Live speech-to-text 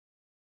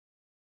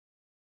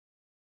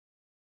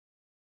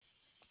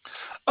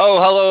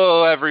Oh,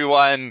 hello,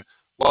 everyone.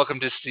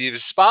 Welcome to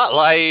Steve's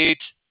Spotlight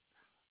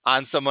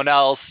on someone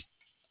else.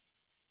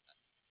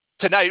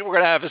 Tonight, we're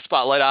going to have a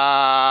spotlight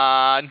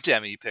on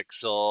Demi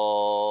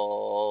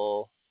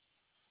Pixel.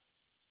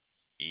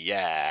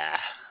 Yeah.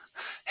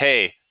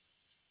 Hey,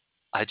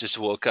 I just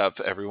woke up,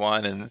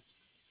 everyone, and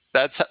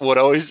that's what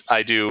always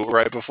I do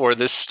right before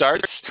this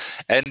starts.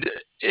 And,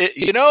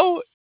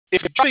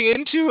 if you're jumping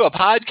into a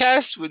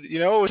podcast with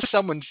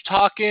someone's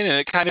talking and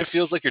it kind of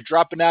feels like you're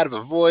dropping out of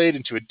a void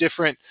into a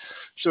different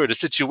sort of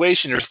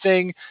situation or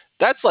thing,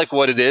 that's like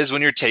what it is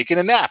when you're taking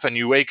a nap and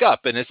you wake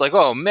up and it's like,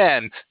 oh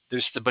man,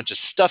 there's a bunch of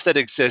stuff that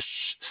exists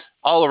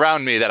all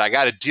around me that I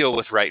got to deal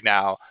with right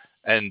now.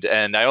 And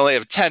I only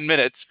have 10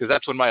 minutes because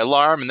that's when my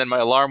alarm, and then my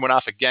alarm went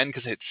off again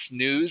because it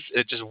snooze.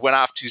 It just went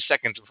off 2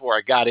 seconds before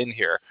I got in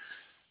here.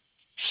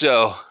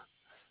 So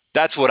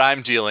that's what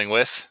I'm dealing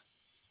with.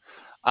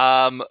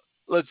 Um,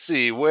 let's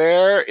see.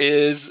 Where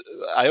is?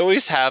 I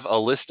always have a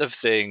list of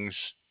things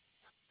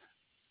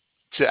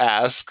to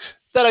ask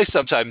that I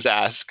sometimes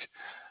ask,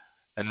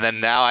 and then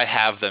now I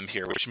have them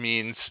here, which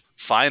means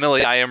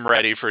finally I am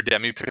ready for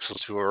Demi Pixel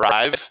to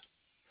arrive.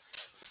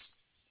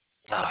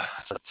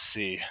 Let's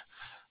see.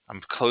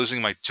 I'm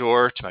closing my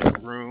door to my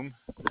room.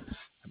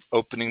 I'm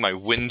opening my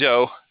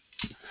window.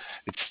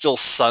 It's still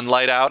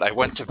sunlight out. I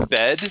went to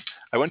bed.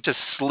 I went to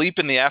sleep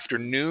in the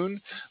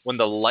afternoon when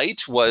the light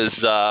was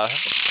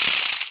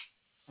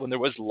when there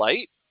was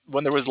light.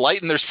 When there was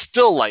light, and there's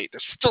still light.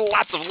 There's still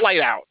lots of light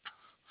out,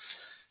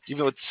 even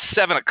though it's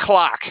 7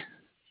 o'clock.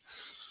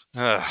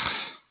 Ugh.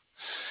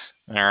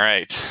 All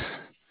right.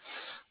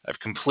 I've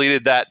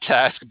completed that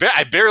task.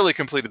 I barely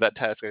completed that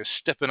task. I was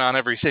stepping on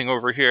everything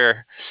over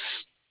here.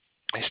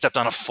 I stepped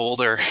on a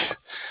folder.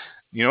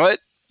 You know what?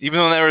 Even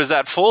though there was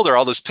that folder,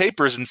 all those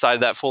papers inside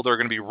that folder are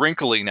going to be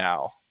wrinkly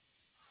now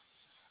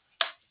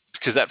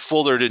because that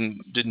folder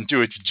didn't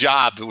do its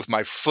job with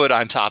my foot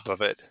on top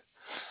of it.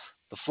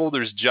 The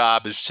folder's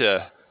job is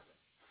to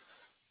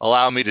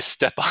allow me to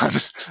step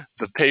on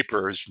the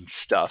papers and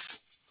stuff.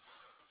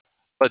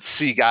 Let's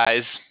see,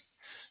 guys.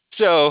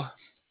 So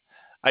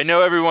I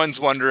know everyone's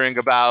wondering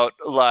about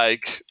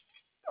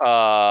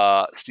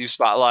Steve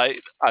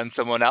Spotlight on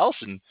someone else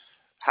and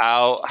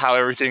how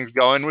everything's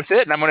going with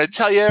it. And I'm going to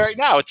tell you right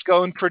now, it's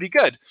going pretty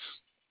good.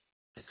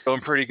 It's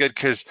going pretty good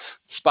because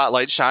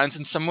Spotlight shines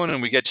in someone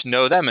and we get to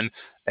know them.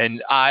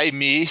 And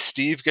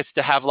Steve, gets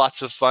to have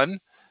lots of fun.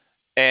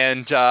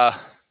 And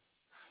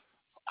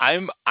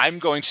I'm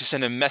going to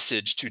send a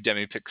message to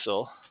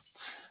DemiPixel.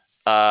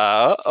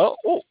 That's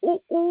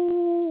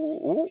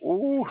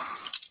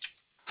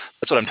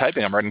what I'm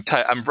typing. I'm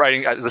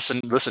writing.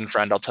 Listen,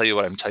 friend. I'll tell you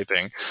what I'm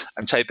typing.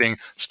 I'm typing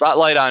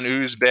spotlight on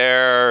Ooze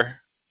Bear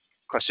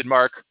question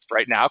mark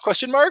right now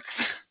question mark.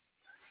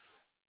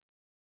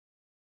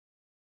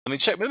 Let me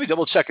check. Let me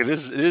double check. It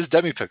is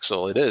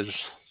DemiPixel.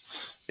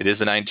 It is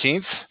the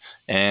 19th,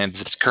 and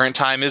its current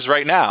time is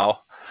right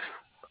now.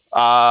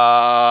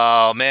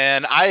 Oh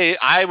man,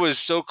 I was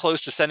so close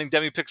to sending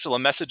DemiPixel a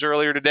message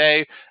earlier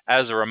today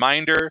as a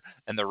reminder,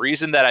 and the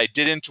reason that I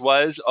didn't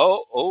was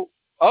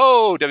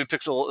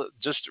DemiPixel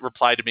just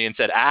replied to me and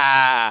said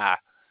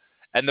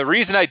and the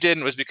reason I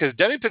didn't was because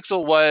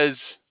DemiPixel was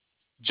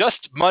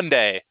just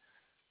Monday.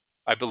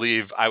 I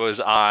believe I was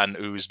on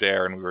Ooze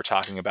Bear and we were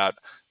talking about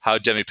how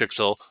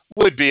DemiPixel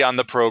would be on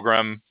the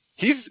program.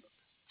 He's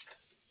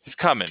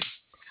coming.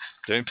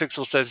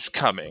 DemiPixel says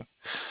he's coming.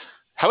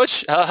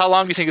 How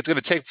long do you think it's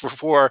going to take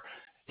before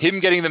him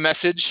getting the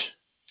message,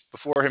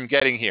 before him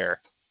getting here?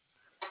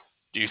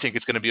 Do you think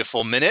it's going to be a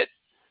full minute?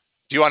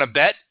 Do you want to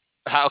bet?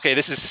 Okay,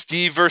 this is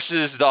Steve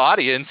versus the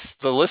audience,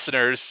 the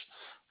listeners,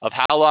 of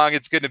how long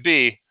it's going to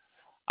be.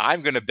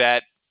 I'm going to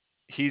bet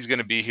he's going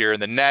to be here in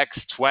the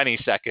next 20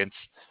 seconds,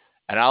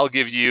 and I'll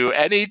give you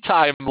any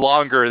time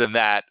longer than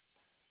that.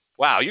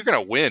 Wow, you're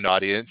going to win,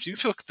 audience. You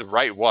took the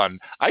right one.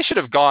 I should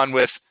have gone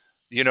with,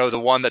 the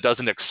one that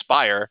doesn't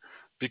expire,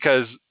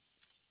 because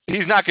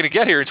he's not going to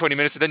get here in 20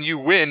 minutes, and then you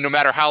win no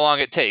matter how long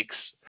it takes.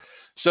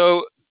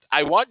 So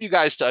I want you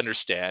guys to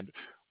understand,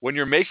 when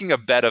you're making a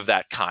bet of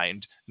that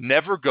kind,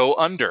 never go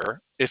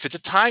under if it's a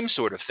time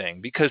sort of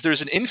thing, because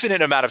there's an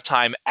infinite amount of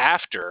time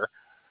after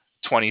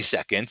 20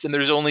 seconds, and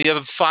there's only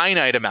a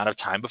finite amount of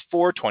time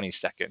before 20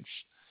 seconds.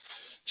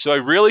 So I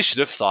really should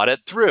have thought it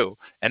through.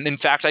 And in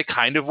fact, I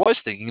kind of was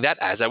thinking that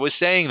as I was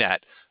saying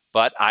that.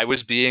 But I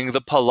was being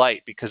the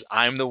polite because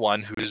I'm the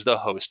one who's the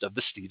host of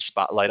the Steve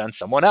Spotlight on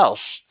someone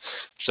else.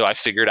 So I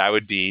figured I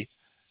would be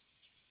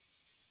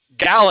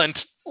gallant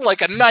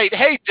like a knight.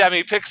 Hey,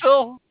 Demi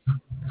Pixel.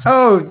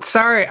 Oh,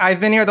 sorry.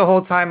 I've been here the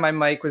whole time. My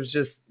mic was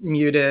just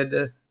muted.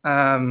 Is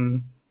I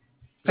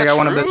that got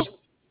one of true? those.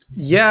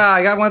 Yeah,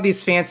 I got one of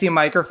these fancy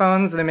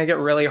microphones. They make it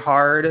really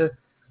hard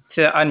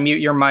to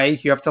unmute your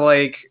mic. You have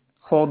to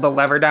hold the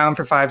lever down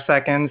for 5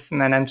 seconds and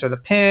then enter the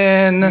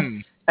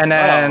pin. And Oh.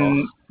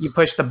 then you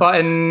push the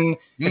button.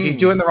 If you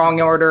do it in the wrong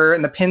order,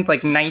 and the pin's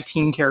like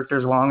 19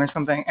 characters long or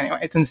something. Anyway,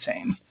 it's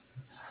insane.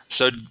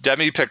 So,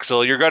 Demi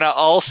Pixel, you're going to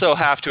also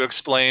have to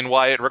explain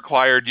why it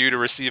required you to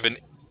receive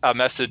a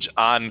message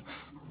on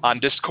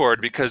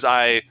Discord, because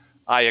I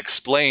I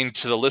explained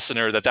to the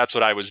listener that that's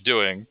what I was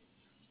doing.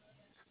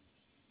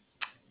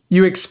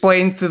 You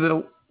explained to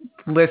the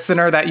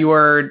listener that you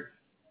were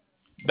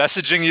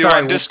Messaging you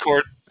sorry. on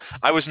Discord.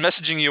 I was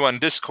messaging you on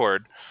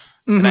Discord,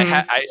 and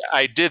Mm-hmm.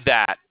 I did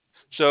that.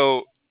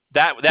 So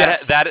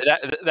Yes.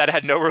 that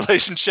had no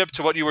relationship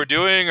to what you were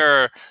doing,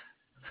 or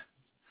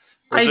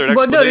was there an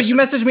Well, no, you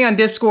explanation? messaged me on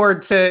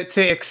Discord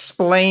to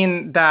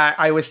explain that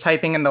I was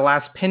typing in the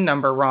last pin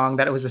number wrong,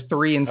 that it was a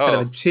 3 instead of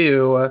a Oh,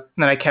 2, and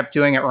then I kept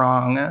doing it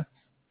wrong. Is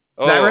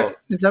that oh. right?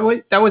 Is that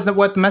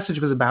what the message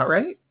was about,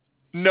 right?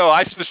 No,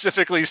 I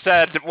specifically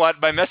said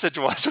what my message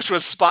was, which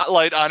was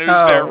spotlight on who's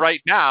there Oh,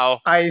 right now,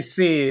 I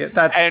see. and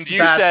That's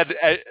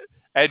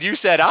you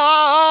said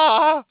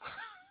ah.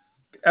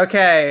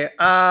 okay.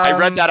 I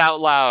read that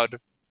out loud.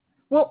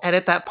 We'll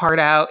edit that part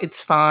out. It's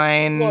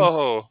fine.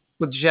 Whoa.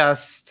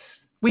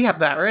 We have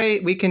that,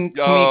 right? Can we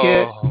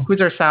get Oh. who's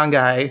our sound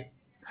guy?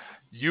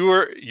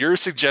 You're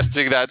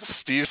suggesting that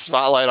Steve's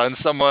spotlight on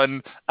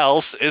someone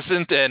else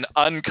isn't an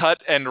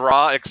uncut and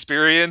raw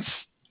experience?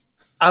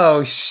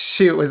 Oh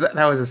shoot,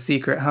 that was a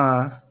secret,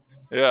 huh?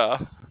 Yeah.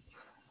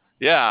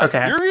 Yeah.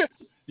 Okay.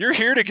 You're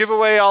here to give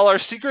away all our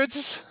secrets?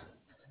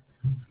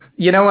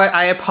 You know what?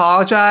 I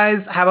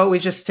apologize. How about we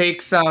just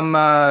take some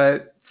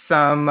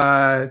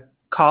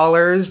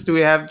callers? Do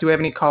we have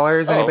any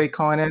callers? Oh. Anybody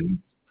calling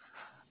in?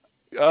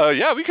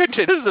 Yeah, we could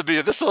take this is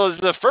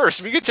the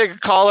first. We could take a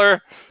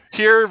caller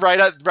here right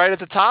at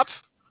the top.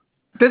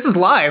 This is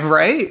live,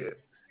 right?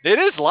 It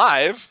is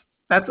live.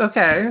 That's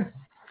okay.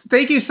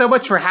 Thank you so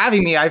much for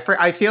having me. I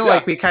feel Yeah.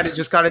 like we kind of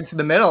just got into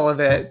the middle of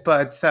it,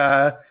 but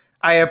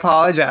I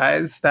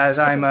apologize that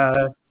I'm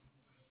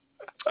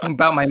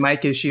about my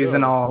mic issues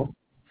and No, all.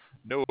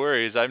 no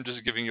worries. I'm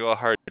just giving you a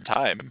hard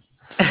time.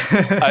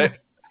 I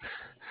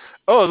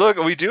Oh, look,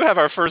 we do have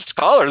our first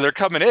caller. They're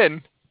coming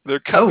in. They're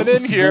coming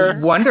in here.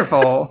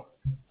 Wonderful.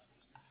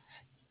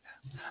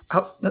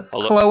 Hello.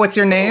 Hello, what's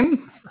your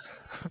name?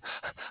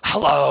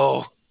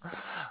 Hello.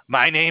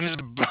 My name's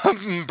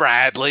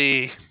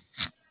Bradley.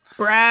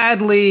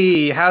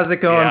 Bradley. How's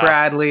it going, Yeah.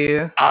 Bradley?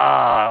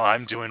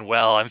 I'm doing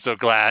well. I'm so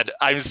glad.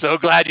 I'm so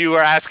glad you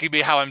were asking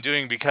me how I'm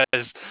doing, because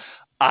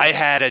I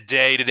had a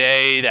day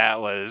today that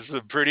was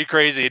pretty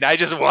crazy, and I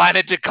just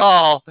wanted to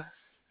call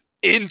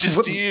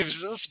into Steve's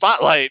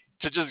spotlight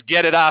to just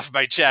get it off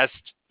my chest.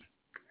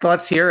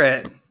 Let's hear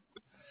it.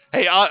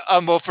 Hey,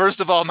 well,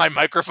 first of all, my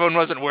microphone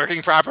wasn't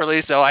working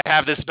properly, so I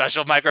have this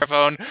special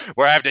microphone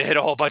where I have to hit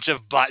a whole bunch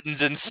of buttons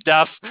and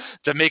stuff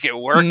to make it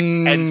work,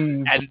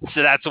 and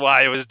so that's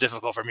why it was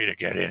difficult for me to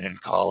get in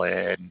and call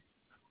in.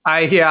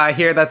 I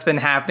hear that's been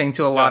happening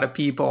to a lot of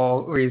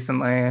people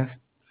recently.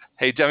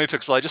 Hey,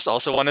 Demipixel, I just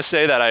also want to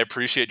say that I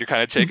appreciate you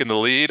kind of taking the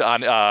lead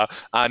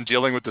on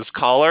dealing with this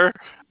caller.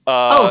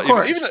 Of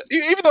course.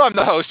 Even though I'm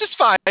the host, it's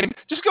fine.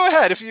 Just go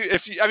ahead. If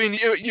you, I mean,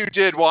 you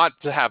did want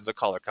to have the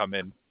caller come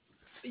in.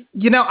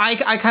 You know,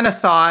 I kind of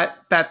thought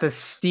that the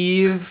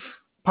Steve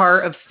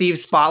part of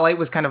Steve's spotlight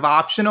was kind of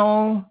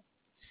optional.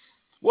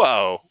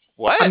 Whoa,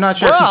 what? I'm not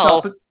sure if you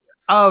felt it.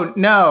 Oh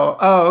no.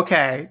 Oh,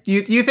 okay.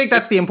 You think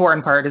that's the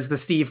important part, is the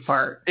Steve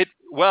part? It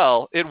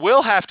will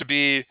have to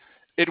be.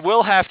 It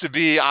will have to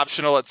be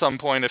optional at some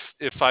point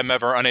if I'm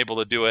ever unable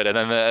to do it, and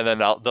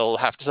then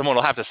someone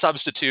will have to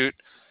substitute.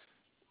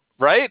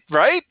 Right?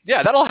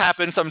 Yeah, that'll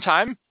happen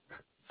sometime.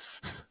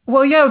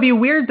 Well, yeah, it would be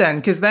weird then,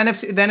 because then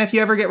if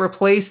you ever get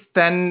replaced,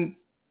 then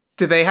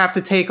do they have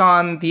to take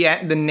on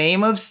the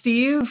name of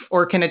Steve,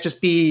 or can it just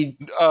be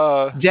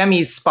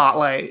Demi's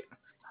spotlight?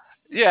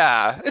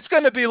 Yeah, it's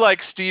going to be like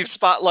Steve's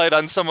spotlight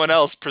on someone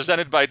else,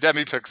 presented by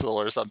Demipixel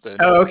or something.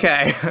 Oh,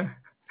 okay.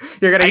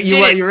 You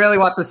really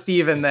want the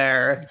Steve in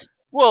there.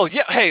 Well,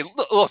 yeah. Hey,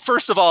 look,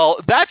 first of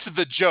all, that's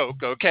the joke,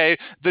 okay?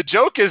 The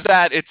joke is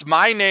that it's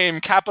my name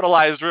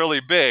capitalized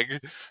really big,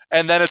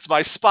 and then it's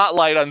my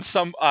spotlight on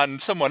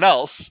someone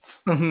else.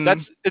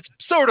 Mm-hmm. It's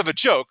sort of a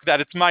joke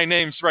that it's my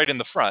name's right in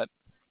the front.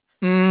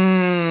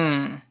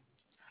 Mm.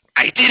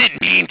 I didn't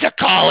mean to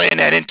call in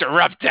and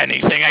interrupt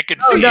anything. I could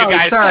see you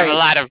guys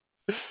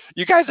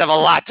have a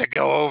lot to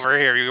go over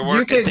here. You're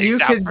working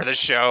things out for the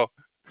show.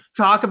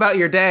 Talk about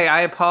your day.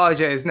 I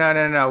apologize. No.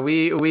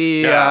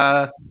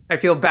 I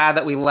feel bad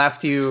that we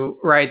left you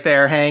right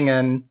there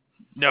hanging.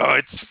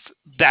 No,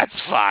 that's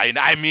fine.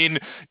 I mean,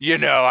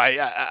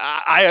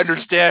 I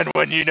understand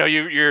when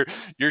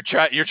you're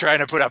trying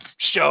to put a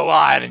show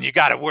on and you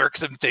got to work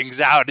some things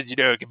out, and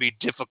it can be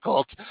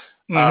difficult.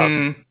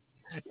 Mm-hmm.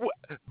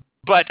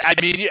 But I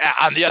mean,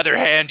 on the other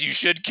hand, you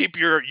should keep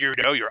your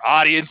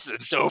audience and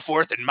so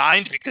forth in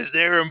mind, because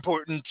they're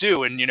important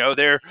too, and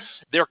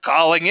they're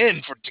calling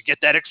in to get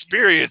that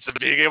experience of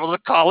being able to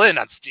call in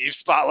on Steve's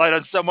spotlight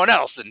on someone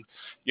else, and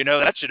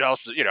that should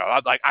also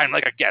I'm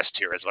like a guest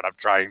here, is what I'm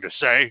trying to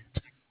say.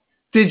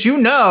 Did you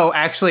know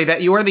actually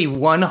that you are the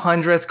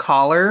 100th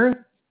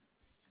caller?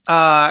 So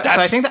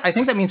I think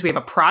that means we have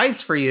a prize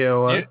for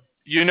you.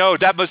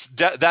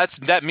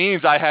 That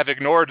means I have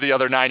ignored the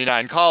other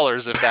 99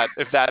 callers,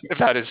 if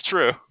that is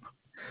true.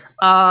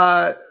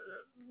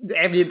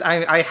 I mean,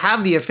 I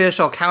have the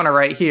official counter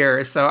right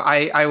here, so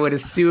I would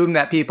assume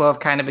that people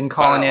have kind of been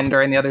calling in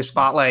during the other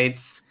spotlights,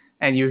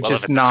 and you've Well, if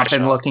just it's not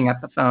been official, looking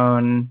at the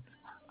phone.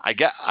 I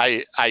guess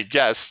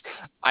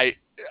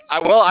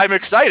well, I'm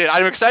excited.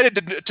 I'm excited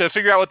to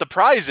figure out what the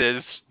prize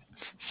is.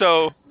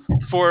 So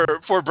for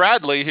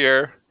Bradley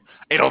here,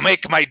 it'll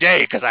make my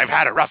day because I've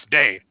had a rough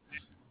day.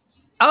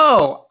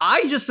 Oh,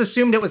 I just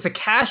assumed it was a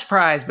cash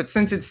prize, but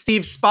since it's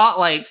Steve's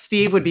spotlight,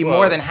 Steve would be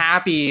more than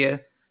happy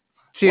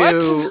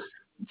to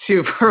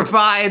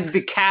provide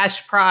the cash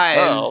prize.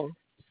 Oh.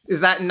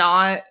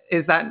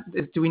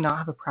 Do we not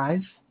have a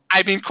prize?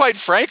 I mean, quite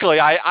frankly,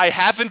 I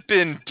haven't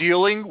been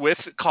dealing with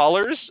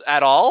callers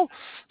at all.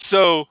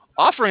 So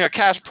offering a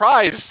cash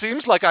prize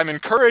seems like I'm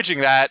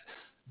encouraging that,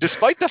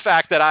 despite the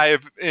fact that I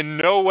have in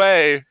no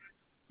way,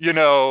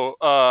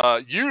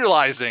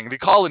 utilizing the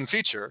call-in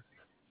feature.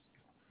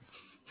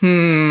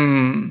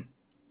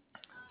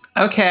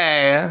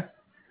 Okay.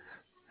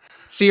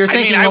 So you're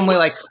thinking only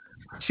like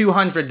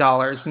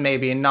 $200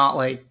 maybe, not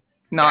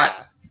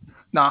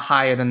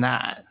higher than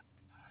that.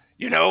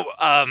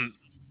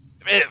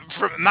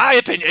 From my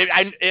opinion,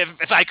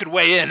 if I could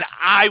weigh in,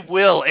 I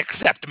will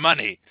accept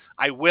money.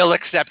 I will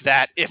accept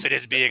that if it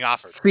is being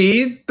offered.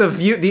 See,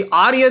 the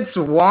audience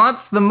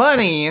wants the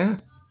money.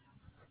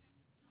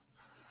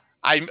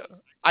 I'm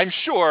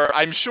sure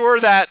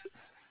that.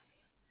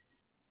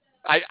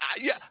 I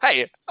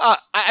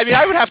mean,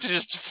 I would have to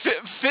just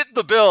fit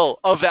the bill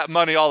of that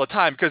money all the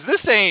time, because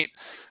this ain't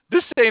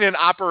an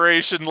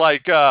operation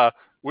like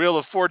Wheel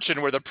of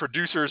Fortune where the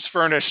producers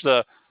furnish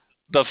the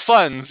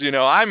funds.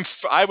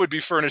 I would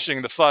be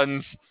furnishing the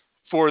funds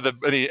for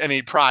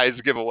any prize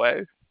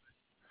giveaway.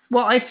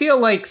 Well, I feel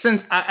like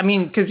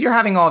because you're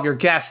having all of your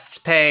guests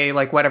pay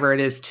like whatever it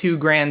is,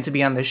 $2,000 to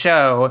be on the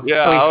show.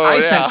 Yeah. So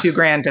I sent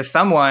 $2,000 to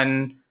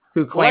someone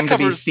who claimed to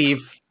be Steve.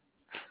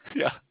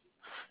 Yeah.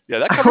 Yeah,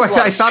 that covers a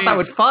lot of I thought fees. that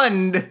would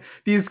fund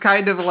these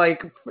kind of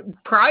like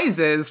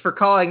prizes for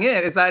calling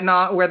in. Is that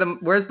not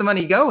where's the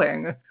money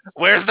going?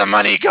 Where's the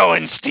money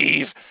going,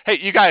 Steve? Hey,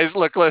 you guys,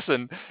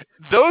 listen.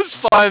 Those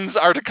funds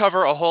are to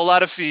cover a whole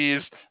lot of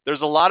fees.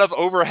 There's a lot of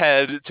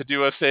overhead to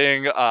do a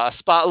thing,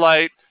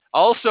 spotlight.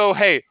 Also,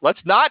 hey,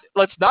 let's not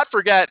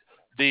forget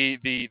the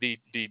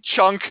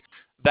chunk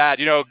that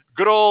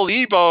good old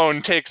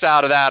E-Bone takes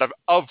out of that, of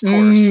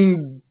course.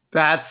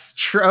 That's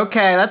true.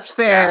 Okay, that's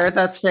fair. Yeah.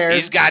 That's fair.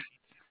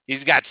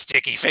 He's got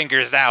sticky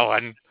fingers, that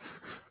one.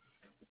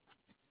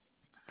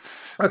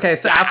 Okay,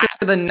 so after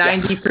the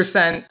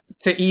 90%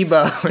 to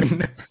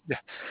E-Bone.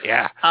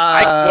 Yeah.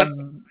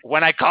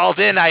 When I called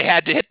in, I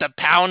had to hit the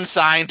pound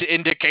sign to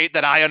indicate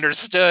that I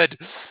understood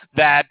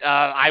that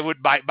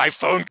my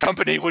phone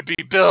company would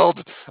be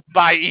billed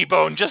by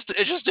E-Bone just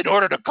in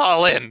order to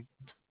call in.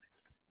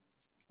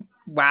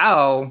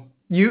 Wow.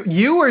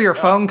 You or your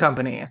phone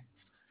company?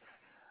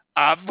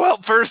 Well,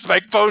 first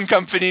my phone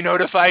company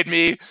notified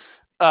me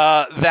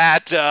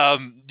that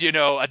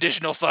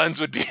additional funds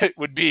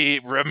would be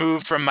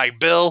removed from my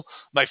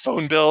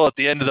phone bill at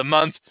the end of the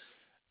month,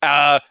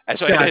 and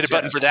so I had to hit a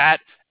button for that.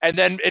 And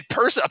then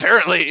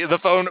apparently the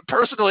phone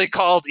personally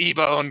called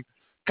E-Bone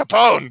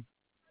Capone.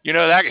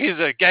 That he's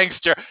a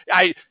gangster.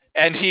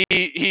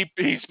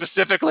 He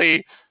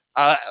specifically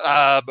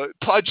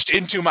punched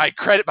into my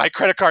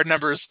credit card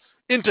numbers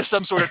into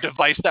some sort of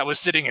device that was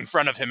sitting in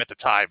front of him at the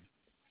time.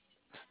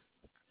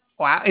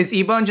 Wow. Is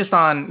E-Bone just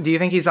do you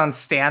think he's on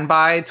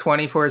standby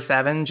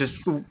 24/7, just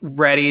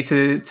ready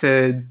to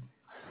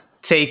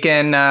take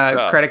in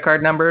credit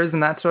card numbers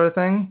and that sort of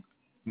thing?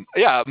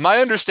 Yeah, my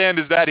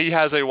understanding is that he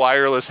has a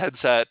wireless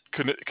headset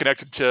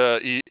connected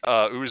to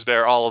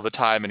Oozbear all of the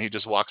time, and he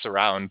just walks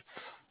around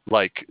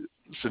like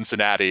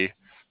Cincinnati.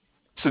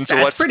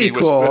 That's pretty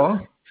cool.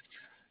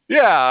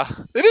 Yeah,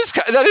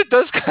 it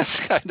does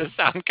kind of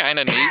sound kind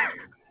of neat.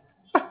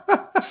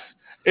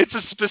 It's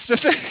a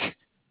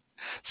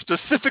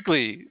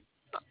specifically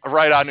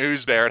right on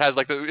Oozbear. It has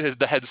like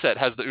the headset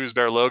has the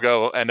Oozbear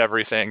logo and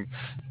everything,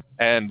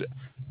 and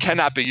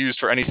cannot be used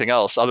for anything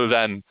else other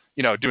than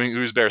doing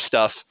Oozbear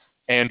stuff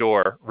and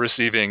or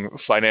receiving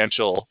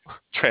financial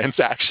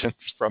transactions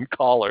from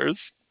callers.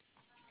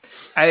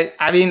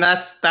 I mean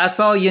that's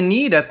all you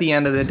need at the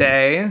end of the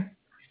day.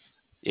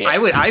 Yeah.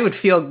 I would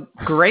feel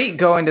great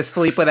going to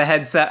sleep with a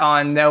headset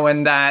on,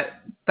 knowing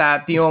that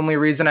the only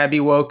reason I'd be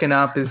woken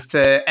up is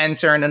to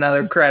enter in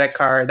another credit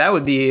card. I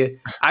would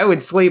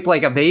sleep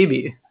like a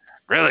baby.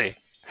 Really?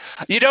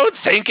 You don't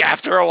think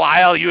after a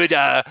while you would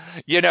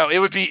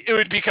it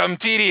would become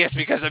tedious,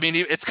 because I mean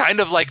it's kind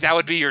of like that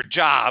would be your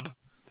job.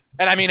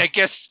 And I mean, I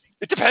guess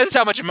it depends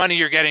how much money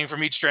you're getting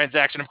from each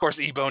transaction. Of course,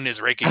 E-Bone is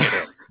raking it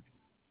in.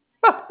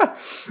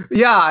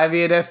 Yeah, I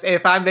mean,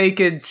 if I'm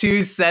making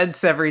 2 cents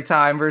every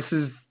time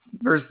versus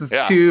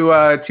yeah.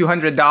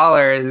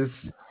 $200,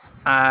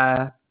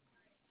 I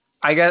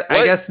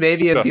guess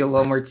maybe it'd be a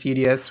little more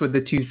tedious with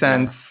the 2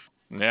 cents.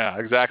 Yeah,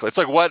 exactly. It's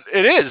like what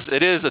it is.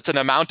 It's an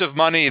amount of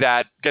money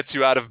that gets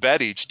you out of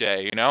bed each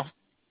day.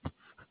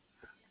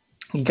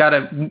 You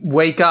gotta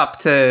wake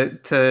up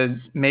to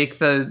make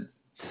the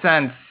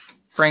cents,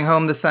 bring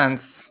home the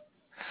cents.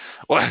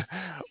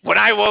 when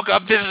I woke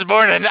up this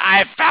morning,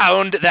 I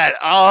found that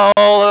all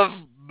of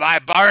my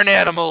barn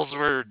animals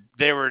were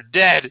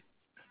dead.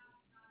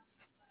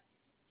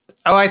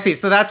 Oh, I see.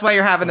 So that's why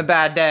you're having a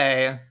bad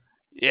day.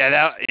 Yeah,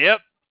 that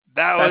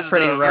That's was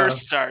pretty the rough.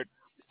 first start.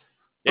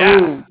 Yeah.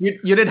 Ooh,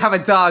 you didn't have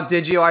a dog,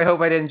 did you? I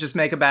hope I didn't just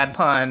make a bad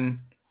pun.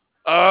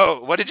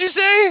 Oh, what did you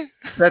say?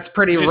 That's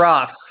pretty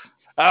rough.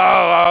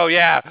 Oh,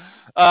 yeah.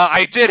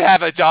 I did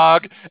have a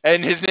dog,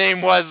 and his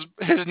name was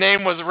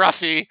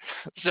Ruffy.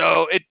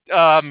 So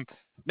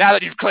now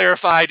that you've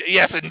clarified,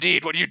 yes,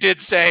 indeed, what you did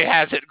say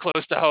has hit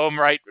close to home,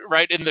 right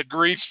in the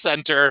grief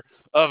center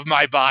of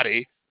my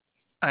body.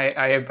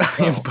 I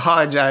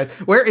apologize.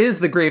 Where is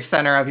the grief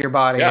center of your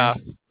body? Yeah,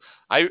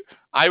 I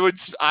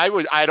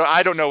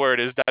don't know where it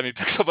is, Demi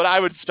Pixel, but I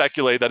would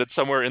speculate that it's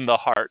somewhere in the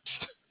heart.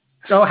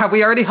 Oh, have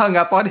we already hung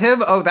up on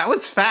him? Oh, that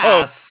was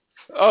fast.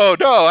 Oh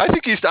no, I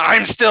think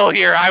I'm still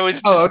here.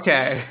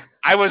 Okay.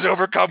 I was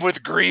overcome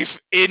with grief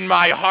in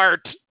my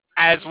heart,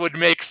 as would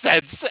make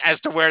sense as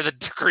to where the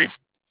grief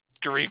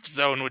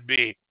zone would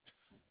be.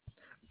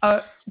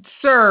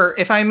 Sir,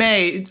 if I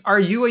may, are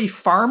you a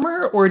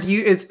farmer, or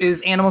is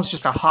animals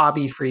just a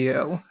hobby for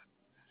you?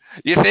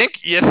 You think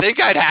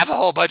I'd have a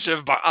whole bunch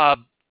of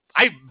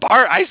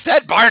I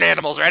said barn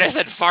animals, right? I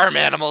said farm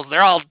animals.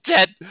 They're all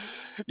dead.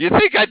 You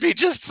think I'd be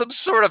just some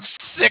sort of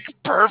sick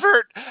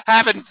pervert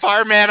having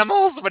farm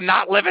animals but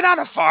not living on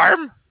a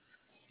farm?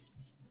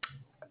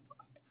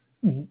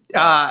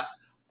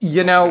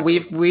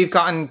 We've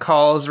gotten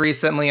calls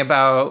recently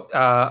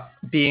about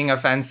being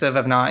offensive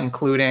of not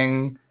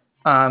including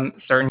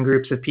certain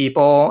groups of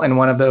people, and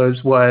one of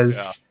those was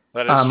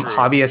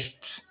hobbyist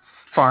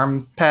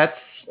farm pets.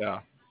 Yeah.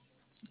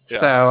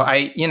 So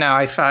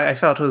I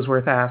felt it was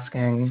worth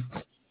asking.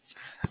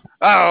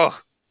 Oh,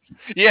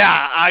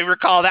 yeah, I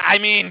recall that. I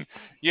mean,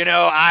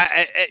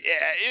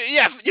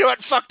 yeah, you know what?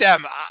 Fuck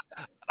them.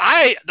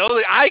 I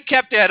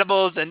kept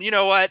animals, and you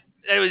know what?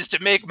 It was to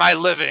make my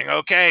living.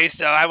 Okay,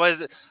 so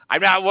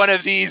I'm not one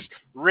of these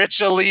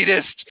rich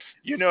elitist,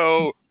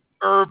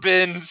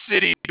 urban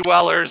city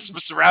dwellers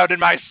surrounding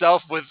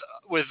myself with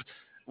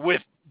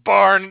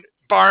barn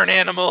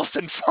animals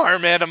and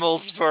farm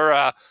animals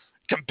for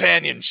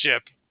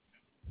companionship.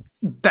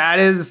 That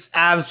is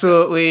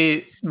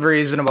absolutely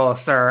reasonable,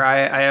 sir.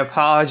 I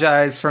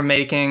apologize for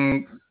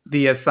making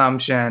the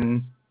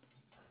assumption.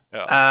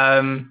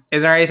 Yeah.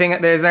 Is there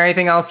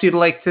anything else you'd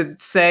like to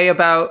say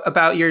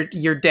about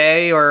your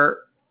day or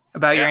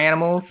about your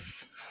animals?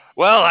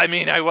 Well, I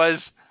mean, I'm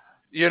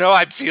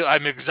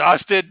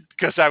exhausted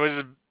because I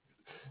was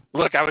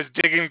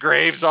digging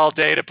graves all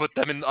day to put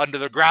them under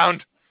the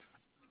ground.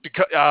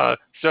 Because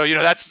so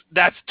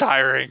that's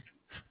tiring.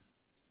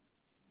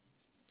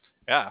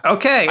 Yeah.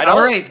 Okay.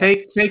 All right.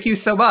 Thank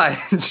you so much.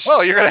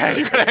 Oh, you're gonna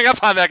hang up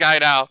on that guy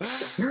now.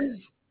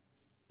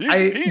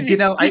 He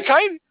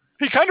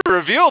kind of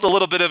revealed a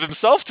little bit of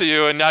himself to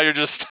you, and now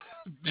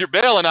you're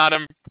bailing on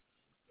him.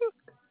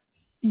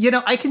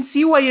 I can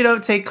see why you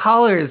don't take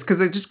callers,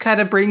 because it just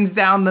kind of brings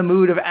down the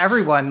mood of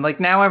everyone. Like,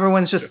 now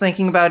everyone's just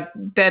thinking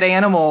about dead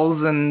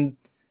animals, and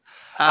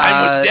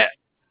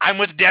I'm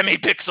with Demi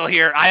Pixel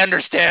here. I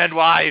understand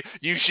why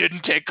you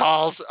shouldn't take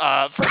calls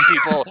from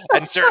people,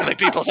 and certainly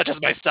people such as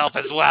myself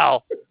as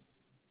well.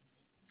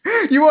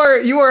 You are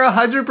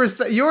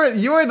 100%. You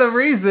are the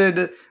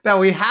reason that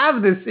we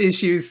have this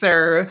issue,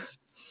 sir.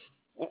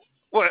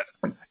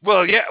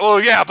 Well,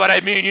 yeah, but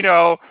I mean,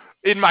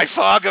 in my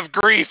fog of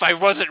grief, I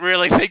wasn't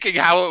really thinking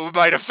how it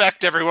might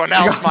affect everyone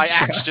else. Gotcha. My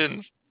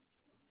actions.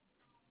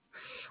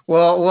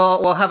 Well,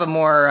 we'll have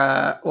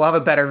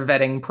a better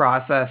vetting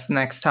process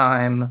next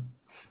time.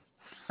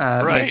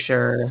 Right. Make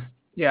sure.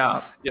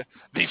 Yeah. Yeah.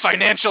 The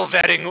financial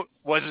vetting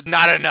was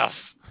not enough.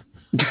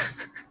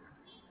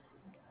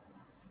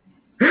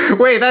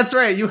 Wait, that's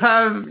right. You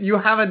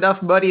have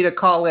enough money to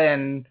call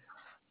in,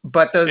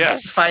 but those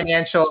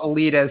financial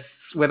elitists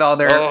with all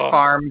their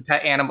farm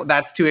pet animal,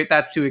 that's too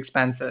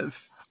expensive.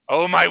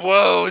 Oh, my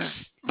woes.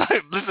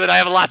 Listen, I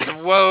have lots of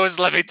woes,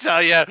 let me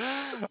tell you.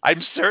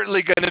 I'm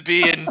certainly going to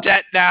be in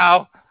debt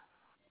now,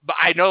 but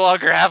I no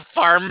longer have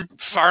farm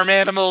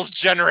animals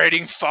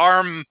generating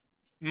farm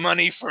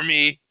money for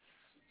me.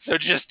 So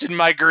just in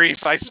my grief,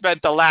 I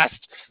spent the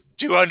last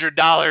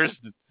 $200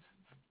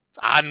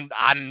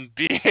 on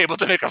being able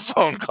to make a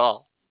phone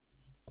call.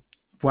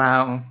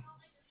 Wow.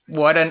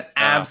 What an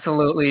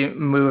absolutely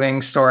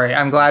moving story.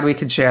 I'm glad we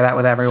could share that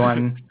with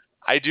everyone.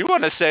 I do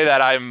want to say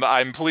that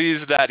I'm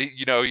pleased that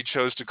he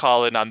chose to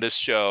call in on this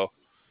show,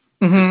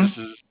 because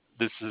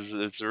I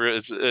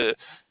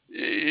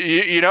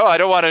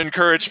don't want to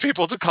encourage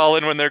people to call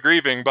in when they're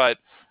grieving, but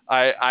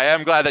I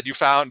am glad that you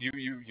found you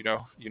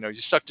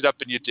sucked it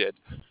up and you did.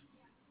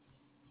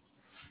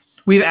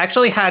 We've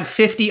actually had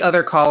 50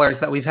 other callers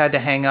that we've had to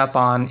hang up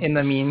on in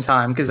the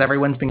meantime, because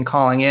everyone's been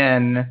calling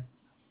in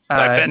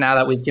now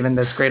that we've given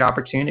this great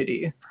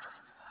opportunity.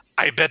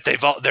 I bet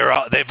they've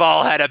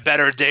all had a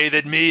better day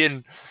than me,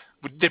 and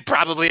they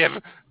probably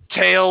have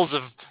tales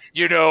of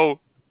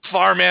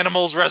farm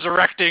animals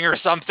resurrecting or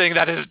something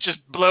that just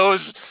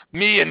blows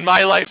me and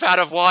my life out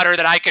of water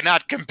that I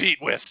cannot compete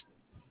with.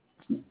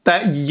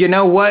 That, you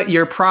know what?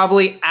 You're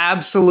probably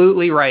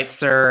absolutely right,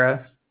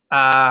 sir.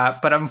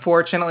 But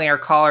unfortunately, our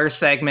caller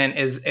segment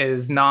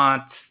is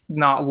not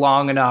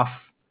long enough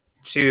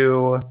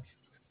to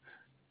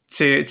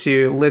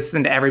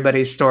listen to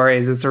everybody's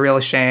stories. It's a real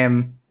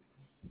shame.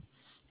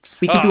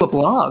 We could do a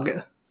blog.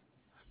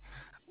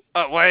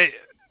 Wait.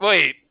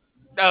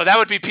 No, that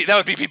would be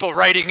people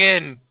writing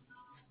in,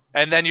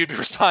 and then you'd be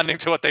responding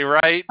to what they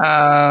write.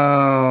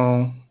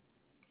 Oh,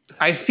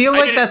 I feel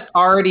like that's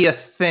already a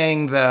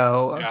thing,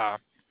 though.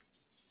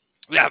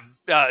 Yeah.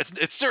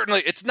 It's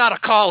certainly not a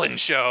call-in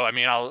show. I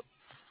mean,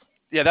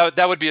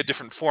 that would be a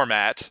different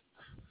format.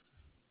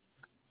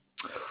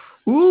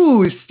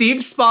 Ooh,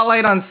 Steve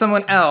spotlight on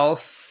someone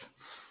else,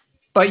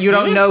 but you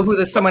don't know who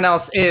the someone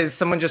else is.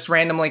 Someone just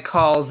randomly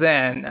calls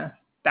in.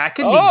 That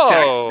could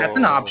be that's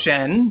an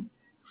option.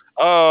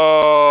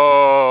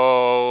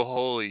 Oh,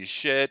 holy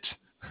shit.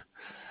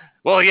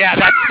 Well, yeah,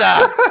 that's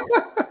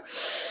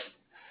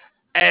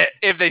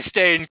if they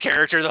stay in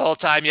character the whole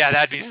time, yeah,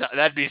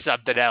 that'd be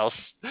something else.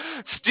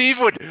 Steve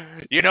would,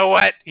 you know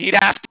what? He'd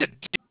have to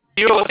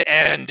deal with it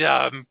and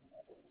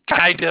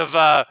kind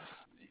of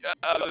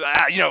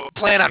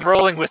plan on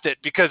rolling with it,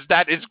 because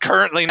that is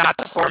currently not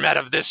the format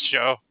of this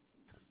show.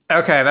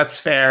 Okay, that's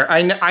fair.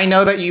 I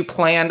know that you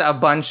planned a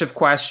bunch of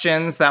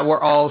questions that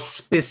were all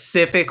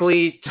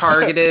specifically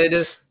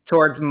targeted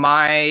towards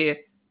my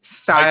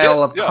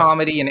style of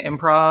comedy and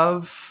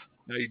improv.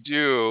 I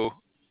do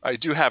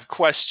have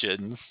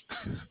questions.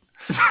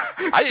 So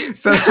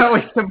that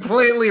would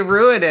completely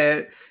ruin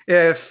it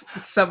if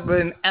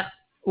someone...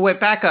 Wait,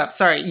 back up.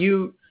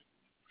 Sorry,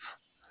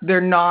 they're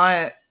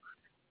not...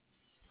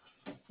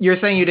 You're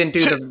saying you didn't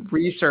do the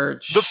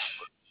research.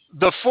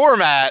 The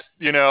format,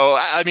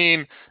 I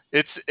mean,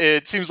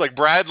 it seems like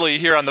Bradley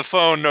here on the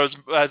phone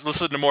has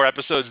listened to more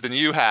episodes than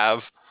you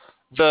have.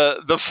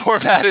 The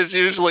format is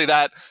usually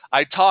that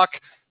I talk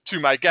to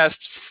my guests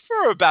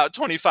for about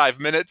 25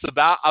 minutes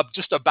about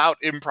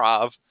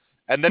improv,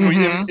 and then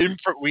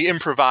we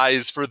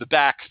improvise for the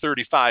back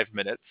 35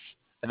 minutes,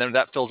 and then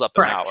that fills up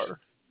an hour.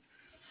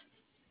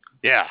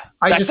 Yeah,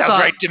 that sounds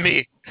right to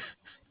me.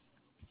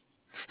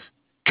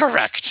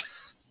 Correct.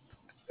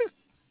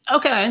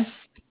 Okay.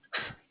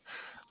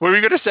 What were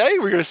you going to say?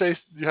 Were you going to say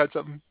you had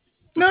something?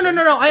 No.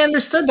 I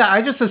understood that.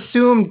 I just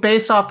assumed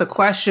based off the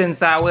questions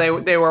that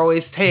they were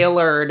always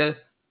tailored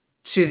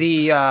to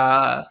the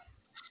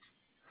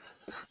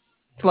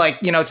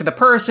to the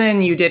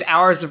person. You did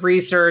hours of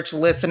research,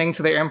 listening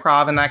to their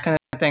improv and that kind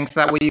of thing, so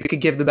that way you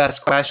could give the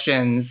best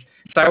questions.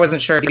 So I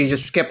wasn't sure if you could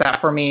just skip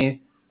that for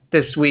me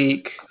this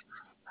week,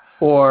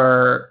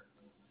 or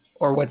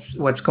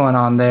what's going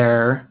on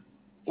there.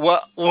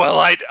 Well,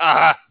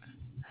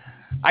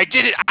 I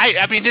did it.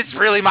 I mean, it's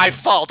really my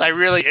fault. I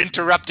really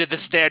interrupted the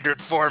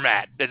standard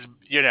format,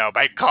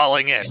 by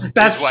calling in.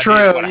 That's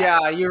true.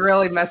 Yeah, you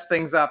really messed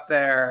things up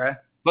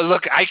there. But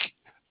look,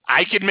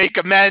 I can make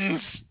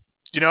amends.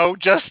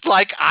 Just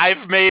like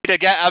I've made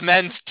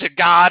amends to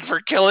God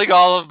for killing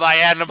all of my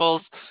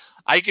animals,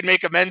 I can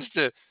make amends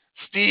to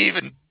Steve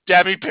and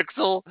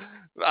Demipixel.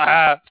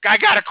 I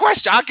got a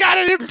question. I got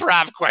an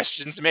improv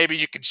question, so maybe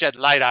you can shed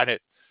light on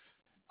it.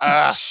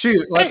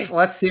 Shoot,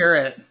 let's hear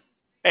it.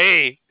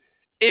 Hey,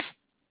 if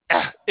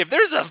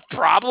there's a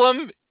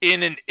problem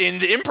in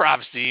the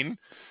improv scene,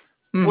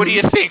 what do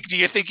you think? Do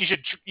you think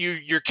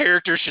your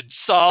character should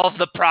solve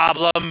the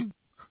problem?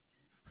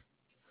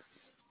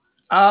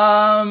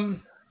 That's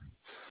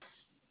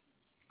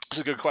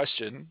a good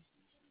question.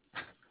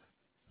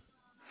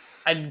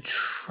 I'm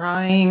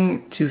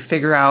trying to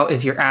figure out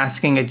if you're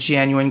asking a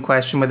genuine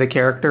question with a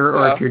character,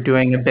 or if you're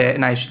doing a bit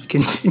and I should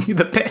continue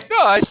the bit.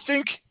 No, I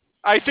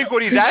think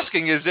what he's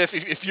asking is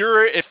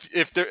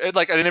if there,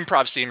 like an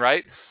improv scene,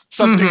 right?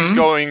 Something's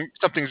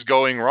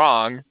going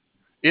wrong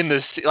in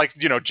this,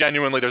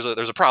 genuinely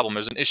there's a problem,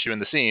 there's an issue in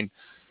the scene.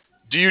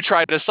 Do you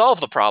try to solve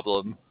the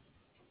problem?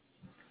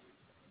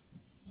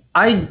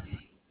 I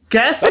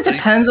guess it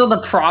depends on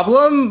the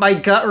problem. My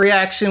gut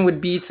reaction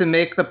would be to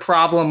make the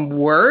problem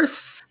worse.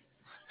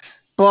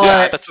 But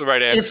yeah, that's the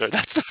right answer.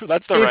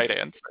 That's the right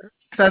answer.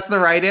 That's the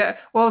right answer.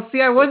 Well,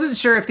 see, I wasn't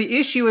sure if the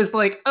issue is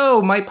like,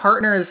 oh, my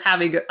partner is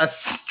having a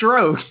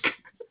stroke.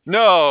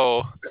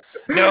 No.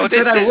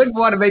 Then I wouldn't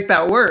want to make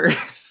that worse.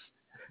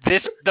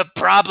 The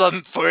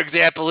problem, for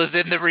example, is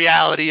in the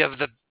reality of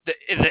the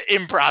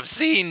improv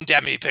scene,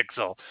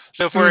 Demipixel.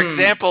 So, for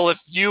example, if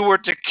you were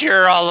to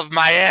cure all of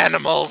my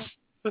animals,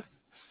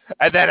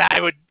 and then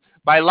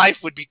my life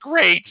would be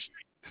great.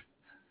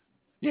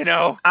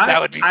 That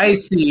would be. I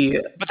see.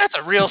 But that's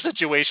a real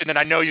situation, and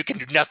I know you can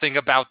do nothing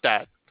about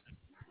that.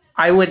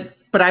 I would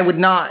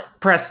not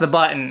press the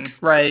button,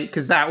 right?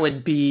 Because that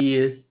would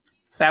be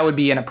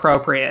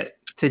inappropriate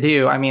to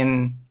do. I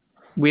mean,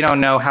 we don't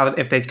know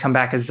if they'd come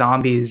back as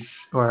zombies,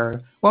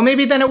 or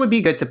maybe then it would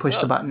be good to push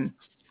the button.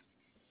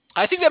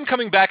 I think them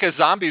coming back as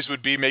zombies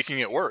would be making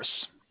it worse,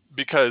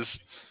 because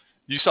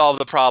you solve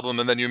the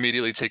problem and then you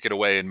immediately take it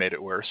away and made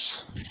it worse.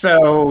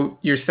 So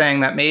you're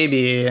saying that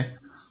maybe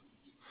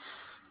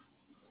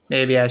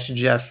I should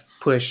just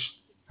push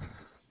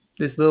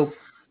this little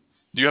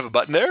Do you have a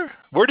button there?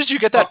 Where did you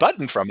get that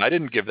button from? I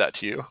didn't give that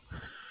to you.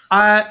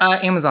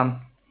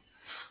 Amazon.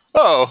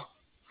 Oh.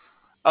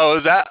 Oh,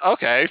 is that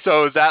okay?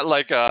 So is that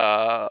like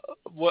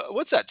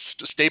what's that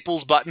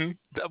Staples button?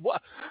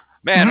 What?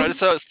 Man,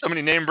 Mm-hmm. so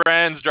many name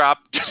brands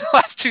dropped in the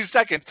last 2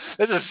 seconds.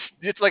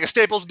 It's like a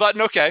Staples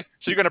button. Okay,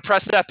 so you're gonna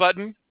press that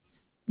button.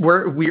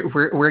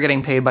 We're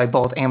getting paid by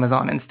both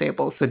Amazon and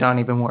Staples, so don't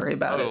even worry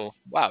about it. Oh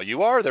wow,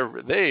 you are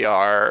they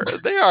are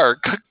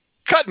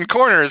cutting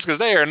corners because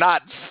they are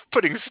not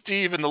putting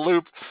Steve in the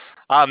loop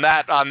on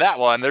that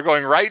one. They're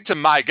going right to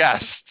my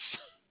guests.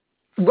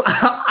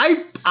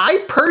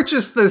 I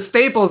purchased the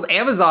Staples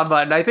Amazon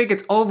button. I think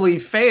it's only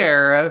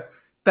fair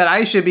that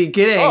I should be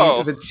getting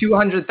the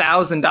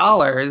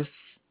 $200,000.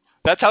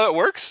 That's how it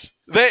works.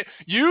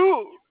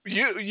 You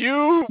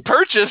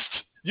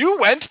purchased. You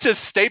went to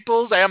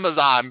Staples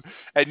Amazon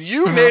and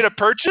you made a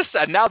purchase,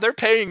 and now they're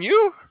paying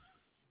you.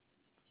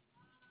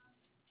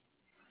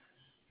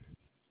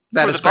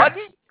 That for is the correct.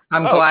 button.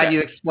 I'm glad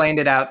you explained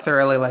it out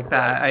thoroughly like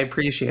that. I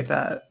appreciate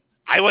that.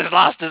 I was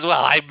lost as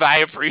well. I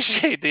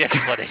appreciate the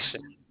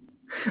explanation.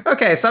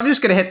 Okay, so I'm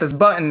just gonna hit this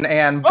button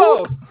and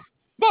boop.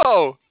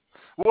 Whoa!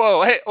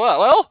 Hey,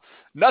 well,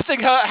 nothing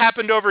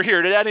happened over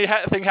here. Did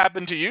anything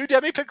happen to you,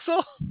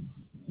 DemiPixel?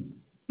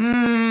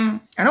 I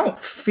don't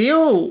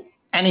feel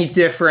any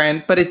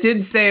different, but it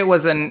did say it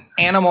was an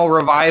animal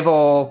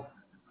revival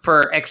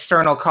for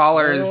external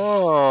callers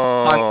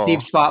on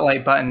Steve's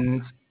Spotlight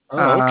button.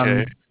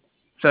 Okay.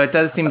 So it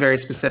does seem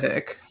very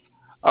specific.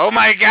 Oh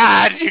my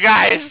God, you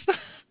guys!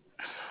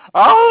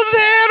 All of the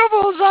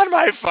animals on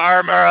my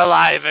farm are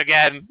alive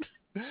again.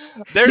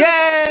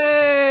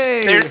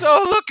 Yay!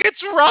 Look,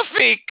 it's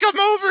Ruffy. Come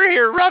over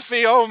here,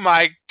 Ruffy. Oh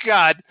my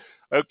God.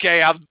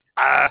 Okay,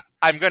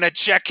 I'm gonna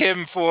check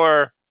him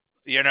for,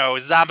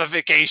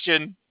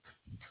 zombification.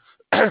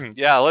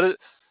 Yeah,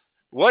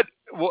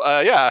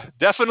 yeah,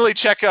 definitely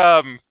check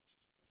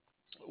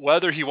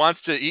whether he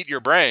wants to eat your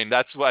brain.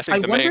 That's what I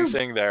think main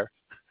thing there.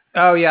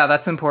 Oh yeah,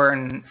 that's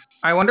important.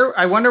 I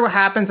wonder what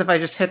happens if I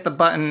just hit the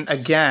button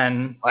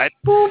again. What?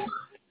 Boop.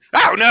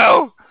 Oh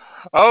no!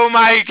 Oh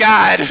my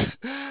God!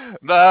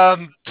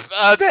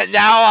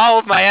 Now all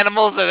of my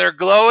animals they're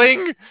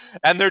glowing,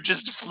 and they're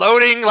just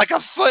floating like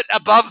a foot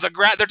above the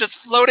ground. They're just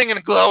floating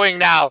and glowing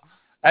now,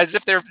 as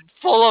if they're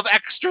full of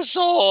extra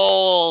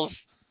souls.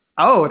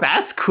 Oh,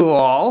 that's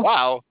cool!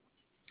 Wow.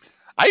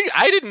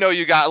 I didn't know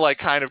you got like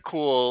kind of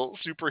cool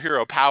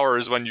superhero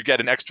powers when you get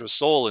an extra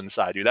soul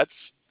inside you.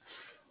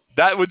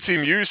 That would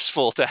seem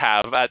useful to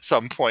have at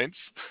some points.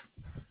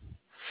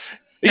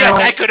 Yes,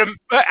 I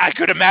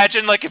could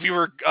imagine like if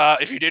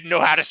you didn't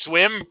know how to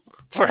swim,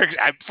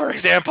 for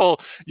example,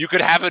 you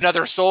could have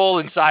another soul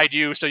inside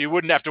you, so you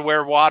wouldn't have to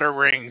wear water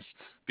rings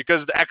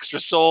because the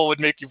extra soul would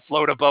make you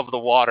float above the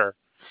water.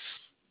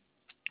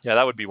 Yeah,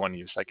 that would be one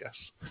use, I guess.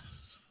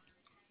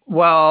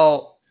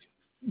 Well,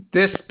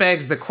 this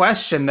begs the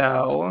question,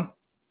 though.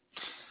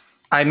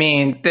 I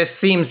mean, this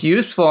seems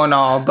useful and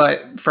all,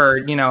 but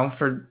for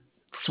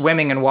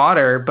swimming in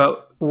water.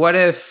 But what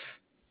if,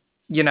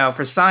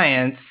 for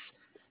science?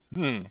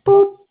 Boop,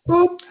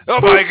 boop,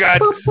 oh my God!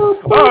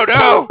 Boop, oh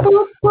no!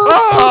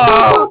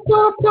 Oh!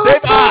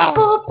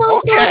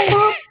 Okay.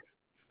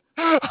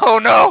 Oh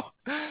no!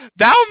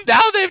 Now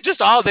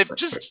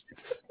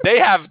they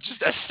have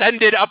just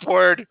ascended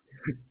upward.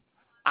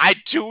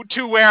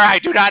 To where I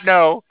do not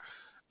know,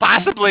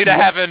 possibly to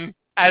heaven,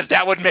 as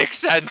that would make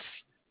sense.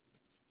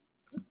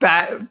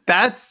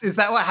 Is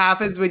that what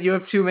happens when you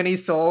have too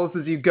many souls?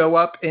 As you go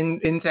up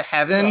into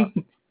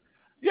heaven?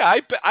 Yeah,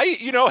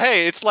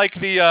 hey, it's like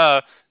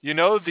the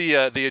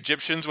the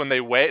Egyptians when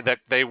they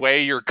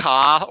weigh your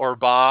ka or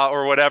ba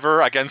or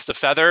whatever against a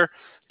feather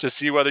to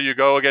see whether you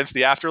go against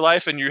the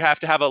afterlife, and you have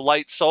to have a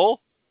light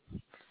soul.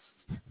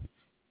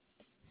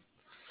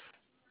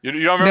 You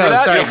don't remember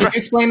that? Sorry. Can you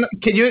explain?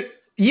 Can you?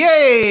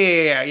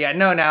 Yeah.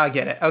 No, now I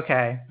get it.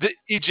 Okay. The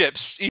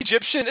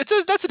Egyptian.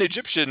 That's an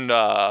Egyptian,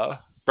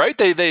 right?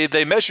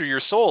 They measure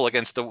your soul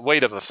against the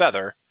weight of a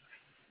feather.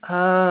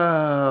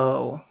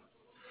 Oh.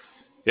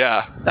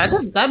 Yeah.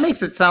 That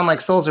makes it sound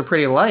like souls are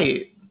pretty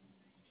light.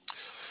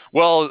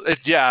 Well,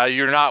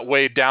 you're not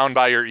weighed down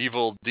by your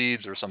evil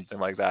deeds or something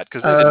like that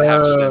because they didn't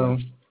have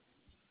sins.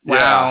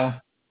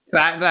 Wow.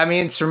 Yeah. That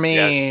means for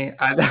me, yes.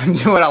 I'm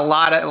doing a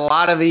lot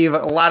of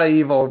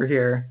evil over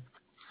here.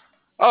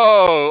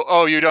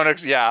 Oh, you don't.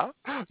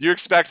 You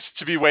expect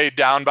to be weighed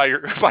down by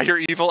your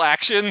evil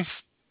actions.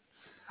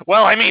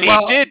 Well, I mean,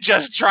 he did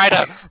just try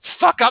to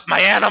fuck up my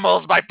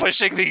animals by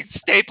pushing the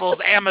Staples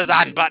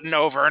Amazon button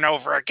over and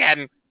over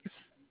again.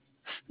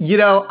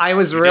 I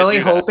was really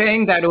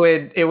hoping that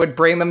it would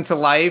bring them to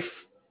life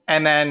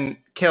and then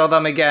kill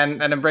them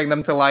again and then bring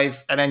them to life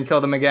and then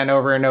kill them again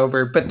over and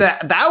over. But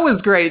that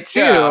was great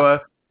too,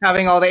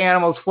 having all the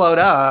animals float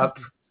up.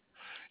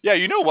 Yeah,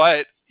 you know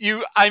what?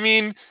 I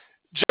mean,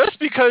 just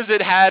because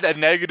it had a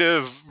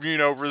negative,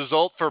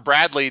 result for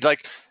Bradley, like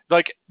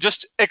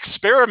just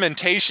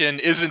experimentation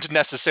isn't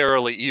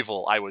necessarily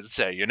evil, I would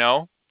say, You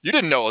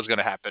didn't know what was going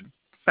to happen.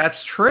 That's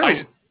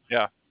true.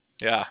 Yeah.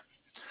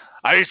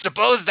 I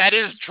suppose that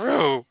is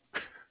true.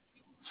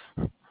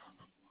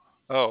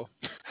 Oh,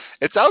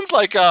 it sounds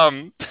like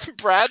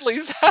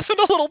Bradley's having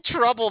a little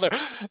trouble there.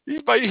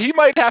 He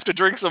might have to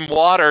drink some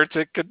water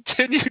to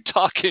continue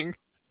talking.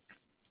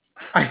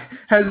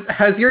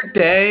 Has your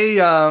day,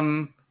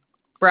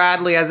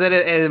 Bradley, has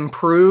it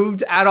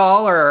improved at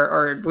all,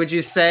 or would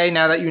you say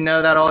now that you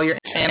know that all your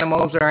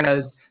animals are in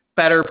a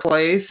better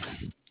place?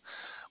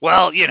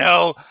 Well,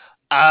 I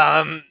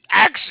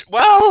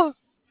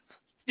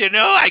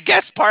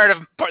guess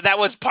that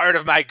was part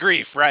of my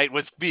grief, right?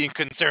 Was being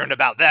concerned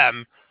about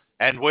them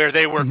and where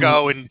they were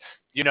going,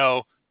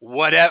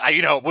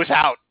 whatever,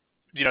 without,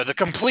 the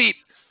complete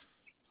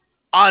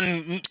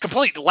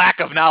lack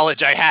of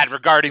knowledge I had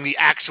regarding the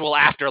actual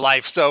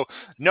afterlife. So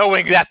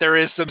knowing that there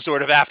is some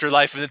sort of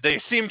afterlife and that they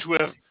seem to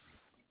have,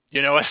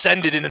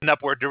 ascended in an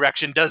upward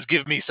direction does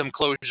give me some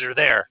closure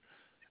there.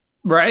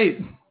 Right.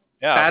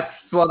 Yeah.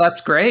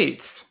 That's great.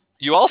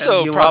 You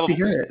also probably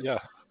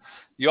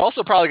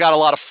got a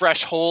lot of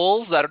fresh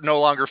holes that are no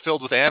longer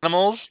filled with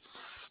animals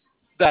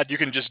that you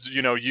can just,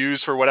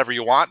 use for whatever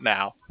you want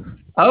now.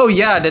 Oh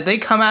yeah, did they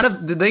come out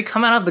of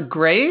the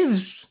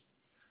graves?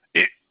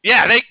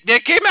 Yeah, they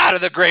came out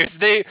of the graves.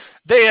 They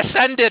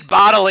ascended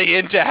bodily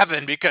into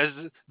heaven because,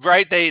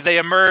 right, they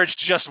emerged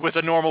just with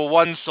a normal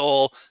one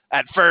soul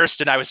at first,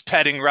 and I was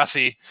petting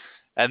Ruffy,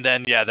 and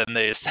then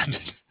they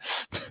ascended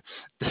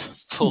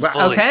fully.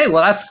 Okay,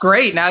 well that's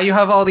great. Now you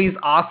have all these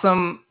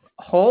awesome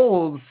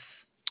holes.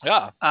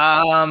 Yeah.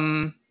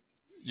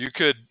 You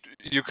could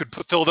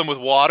fill them with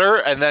water,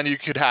 and then you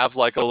could have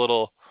like a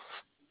little,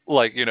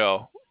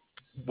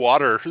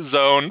 water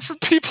zone for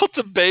people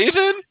to bathe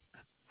in.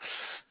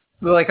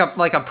 Like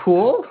a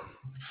pool?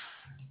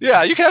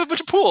 Yeah, you can have a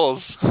bunch of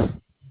pools.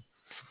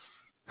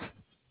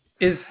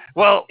 Is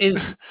this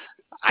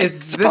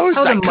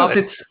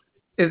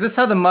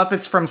how the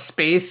Muppets from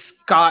space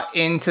got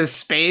into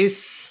space?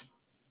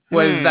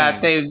 Was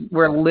that they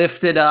were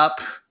lifted up?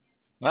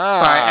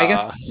 I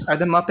guess, are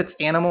the Muppets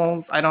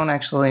animals? I don't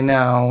actually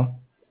know.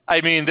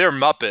 I mean, they're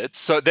Muppets,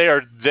 so they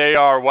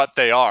are what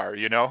they are,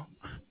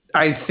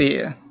 I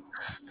see.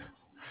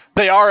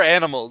 They are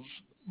animals.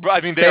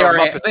 I mean, they are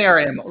Muppets. They are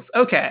animals.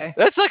 Okay.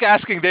 That's like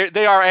asking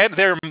they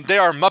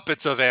are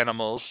Muppets of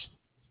animals.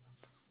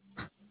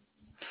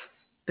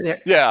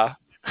 Yeah.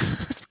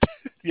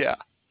 Yeah.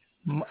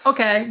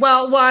 Okay.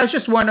 Well, I was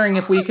just wondering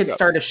if we could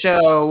start a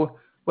show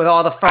with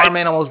all the farm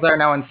animals that are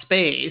now in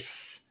space.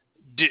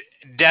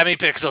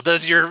 Demipixel,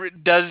 does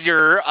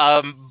your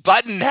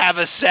button have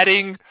a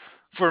setting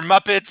for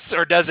Muppets,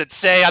 or does it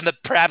say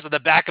perhaps on the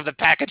back of the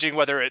packaging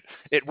whether it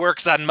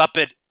works on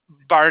Muppet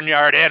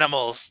barnyard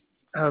animals?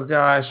 Oh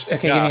gosh.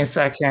 Okay, Give me a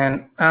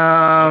second.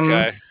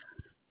 Okay.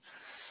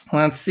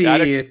 Let's see.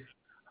 Yeah,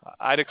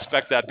 I'd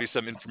expect that'd be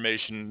some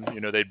information,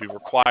 they'd be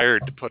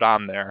required to put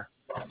on there.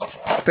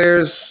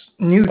 There's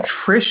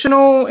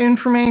nutritional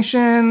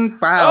information.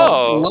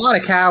 Wow, a lot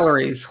of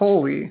calories.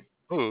 Holy.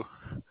 Ooh.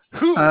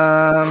 Who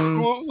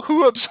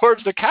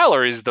absorbs the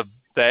calories? The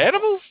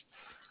animals?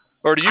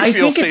 Or do you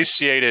feel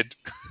satiated?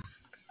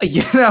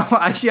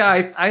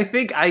 I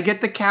think I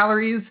get the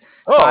calories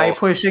by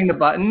pushing the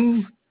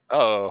button.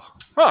 Oh.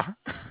 Huh.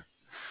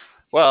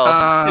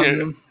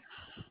 Well,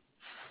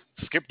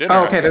 skip dinner.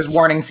 Oh, okay, there's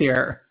warnings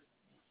here.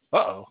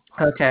 Uh-oh.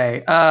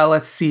 Okay,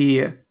 let's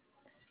see.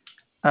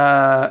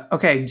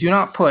 Okay, do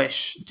not push.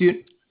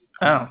 Do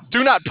not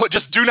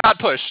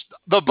push.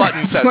 The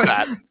button says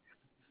that.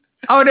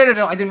 Oh,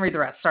 no, I didn't read the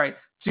rest. Sorry.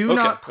 Do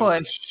not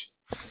push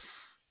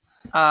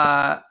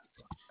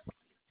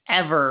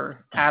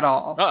ever at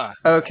all.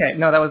 Okay,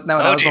 no, that was the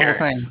whole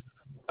thing.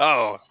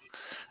 Oh,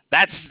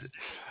 that's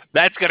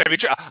going to be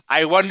true.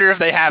 I wonder if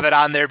they have it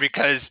on there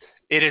because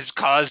it is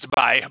caused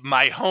by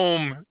my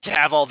home to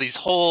have all these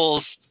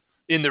holes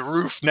in the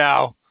roof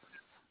now.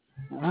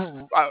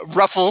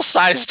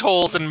 Ruffle-sized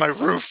holes in my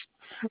roof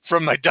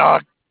from my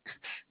dog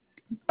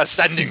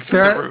ascending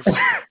through the roof.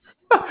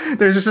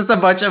 There's just a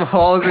bunch of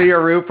holes in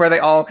your roof where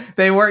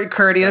they weren't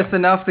courteous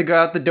enough to go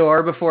out the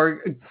door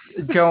before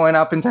going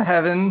up into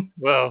heaven.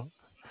 Well,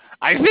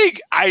 I think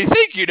they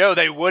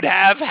would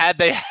have had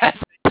they had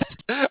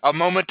a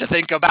moment to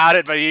think about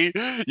it, but you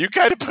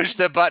kind of pushed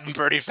the button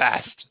pretty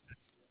fast.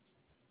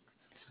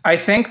 I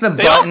think the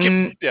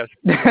button.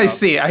 I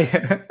see.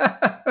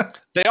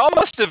 They all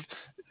must have.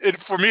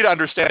 For me to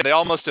understand, they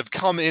all must have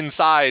come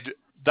inside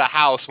the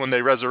house when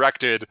they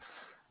resurrected.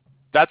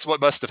 That's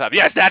what must have happened.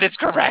 Yes, that is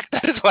correct.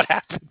 That is what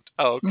happened.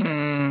 Oh,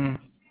 okay.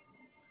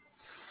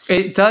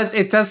 It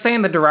does say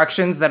in the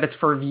directions that it's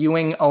for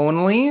viewing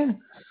only.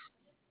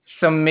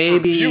 So maybe.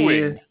 For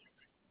viewing.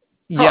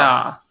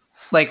 Yeah.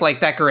 Like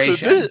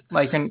decoration.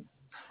 So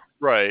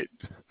right.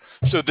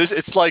 So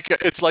it's like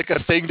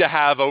a thing to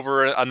have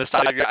over on the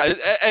side.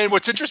 And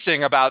what's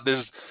interesting about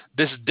this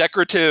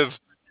decorative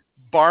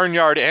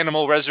barnyard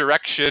animal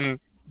resurrection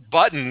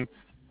button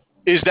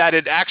is that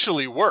it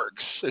actually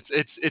works.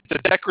 It's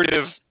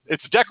decorative,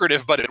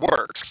 but it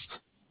works.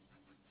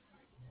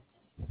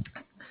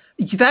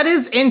 That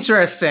is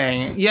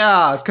interesting.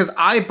 Yeah, because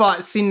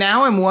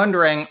now I'm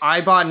wondering, I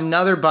bought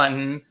another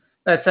button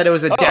that said it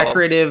was a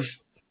decorative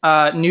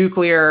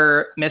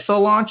nuclear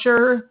missile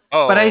launcher.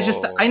 Oh. But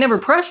I never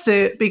pressed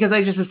it because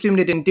I just assumed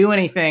it didn't do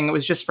anything. It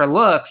was just for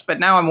looks. But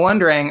now I'm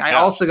wondering. I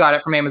also got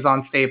it from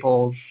Amazon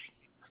Staples.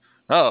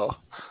 Oh.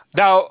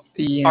 Now,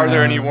 yeah. Are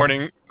there any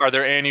warnings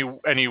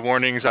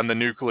on the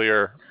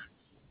nuclear?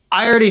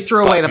 I already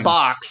threw away the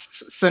box,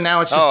 so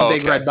now it's just a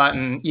big red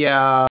button.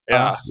 Yeah.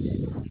 Yeah.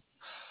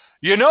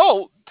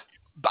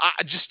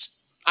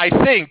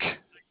 I think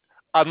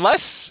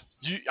unless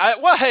I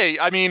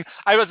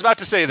was about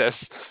to say this.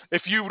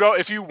 If you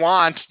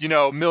want,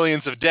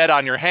 millions of dead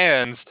on your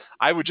hands,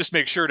 I would just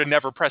make sure to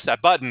never press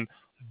that button.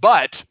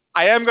 But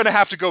I am going to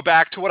have to go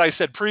back to what I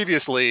said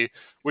previously,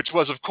 which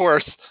was, of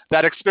course,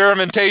 that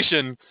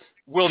experimentation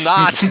will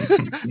not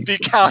be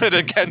counted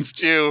against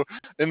you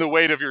in the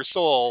weight of your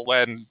soul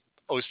when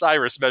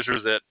Osiris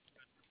measures it.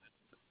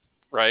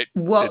 Right?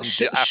 Well,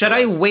 should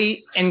I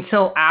wait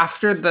until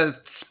after the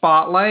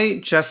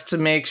spotlight just to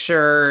make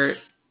sure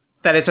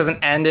that it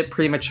doesn't end it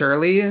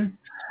prematurely?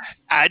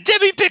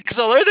 DemiPixel,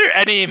 are there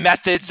any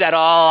methods at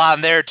all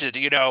on there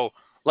to,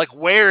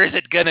 where is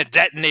it going to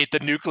detonate the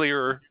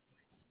nuclear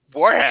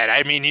warhead?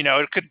 I mean,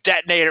 it could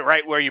detonate it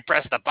right where you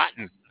press the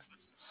button.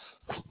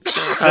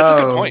 That's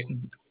a good point.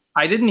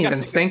 I didn't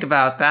even think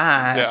about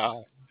that.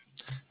 Yeah.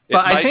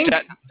 But I think...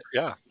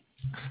 yeah.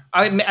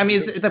 I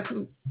mean,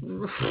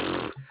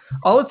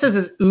 all it says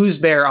is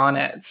OozBear on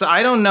it. So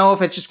I don't know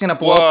if it's just going to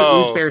blow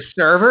up the OozBear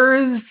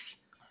servers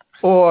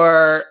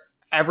or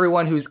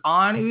everyone who's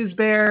on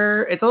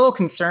OozBear. It's a little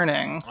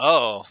concerning.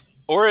 Oh.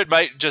 Or it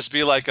might just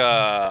be like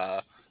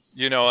an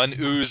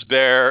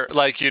OozBear,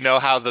 like,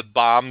 how the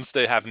bombs,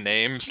 they have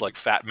names, like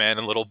Fat Man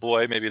and Little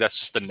Boy. Maybe that's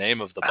just the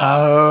name of the bomb.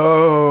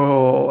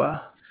 Oh.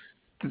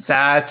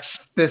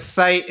 This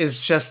site is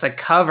just a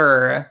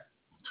cover.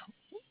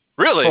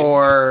 Really?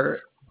 Well,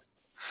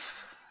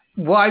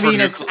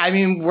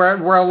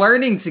 we're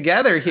learning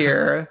together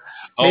here.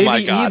 Oh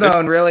my God! Maybe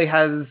eBone really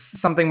has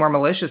something more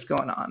malicious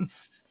going on.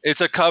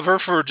 It's a cover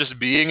for just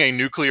being a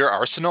nuclear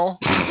arsenal.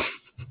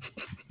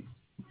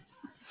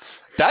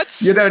 That's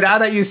now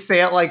that you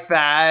say it like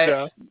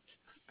that,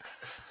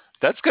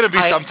 that's going to be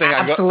something.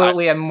 I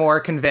am more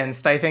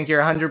convinced. I think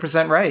you're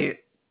 100% right.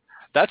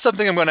 That's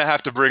something I'm going to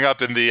have to bring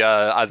up in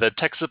the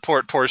tech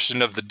support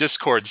portion of the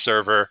Discord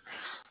server.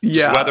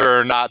 Yeah. Whether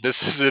or not this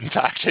is in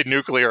fact a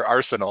nuclear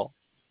arsenal.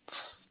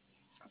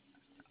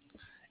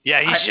 Yeah,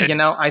 he should.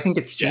 I think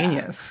it's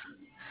genius.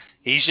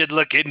 He should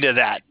look into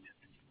that.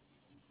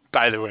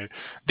 By the way,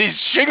 these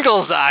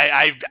shingles,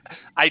 I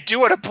do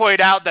want to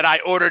point out that I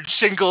ordered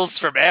shingles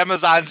from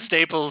Amazon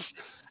Staples,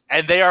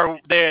 and they are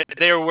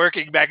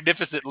working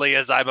magnificently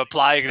as I'm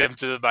applying them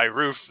to my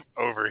roof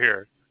over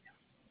here.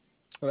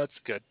 Well, that's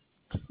good.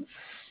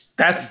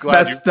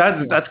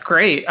 That's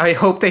great. I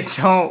hope they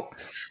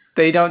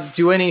don't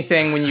do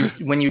anything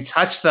when you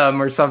touch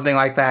them or something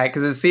like that,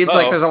 because it seems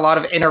like there's a lot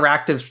of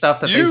interactive stuff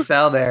that they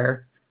sell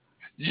there.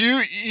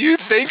 You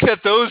think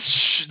that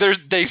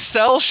they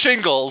sell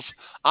shingles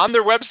on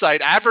their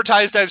website,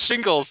 advertised as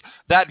shingles,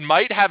 that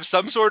might have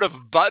some sort of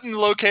button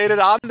located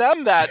on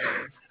them that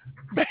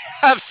may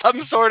have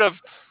some sort of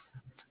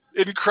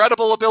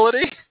incredible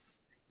ability?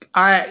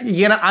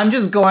 I'm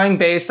just going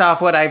based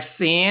off what I've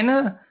seen,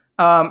 and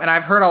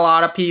I've heard a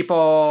lot of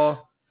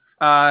people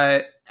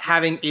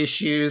having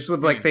issues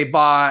with, like, they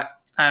bought,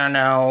 I don't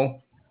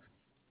know,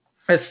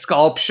 a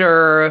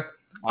sculpture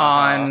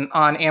on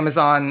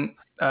Amazon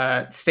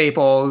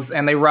Staples,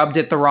 and they rubbed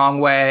it the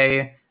wrong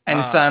way,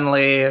 and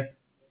suddenly,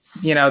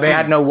 they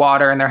had no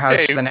water in their house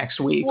for the next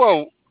week.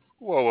 Whoa.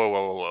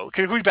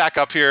 Can we back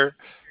up here?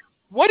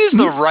 What is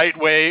the right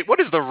way?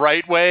 What is the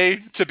right way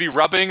to be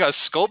rubbing a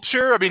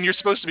sculpture? I mean, you're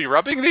supposed to be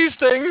rubbing these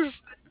things?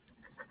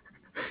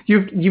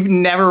 You've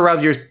never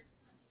rubbed your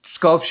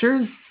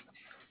sculptures?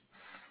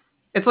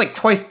 It's like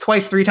twice,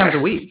 3 times a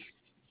week.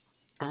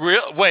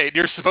 Wait,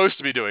 you're supposed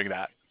to be doing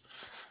that.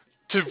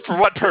 For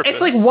what purpose? It's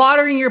like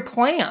watering your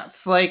plants.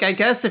 Like, I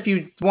guess if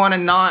you want to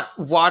not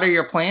water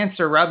your plants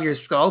or rub your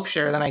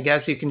sculpture, then I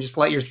guess you can just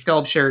let your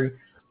sculpture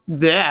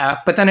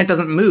but then it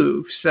doesn't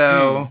move.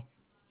 So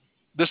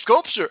the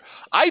sculpture,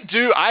 I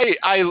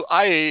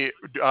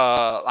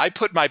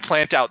put my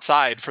plant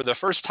outside for the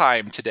first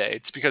time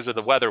today. It's because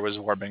the weather was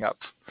warming up.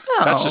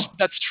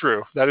 That's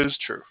true. That is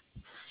true.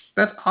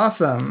 That's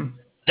awesome.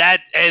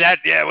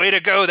 Way to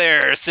go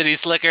there, City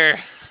Slicker.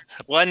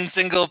 One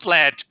single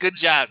plant. Good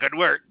job. Good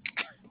work.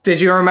 Did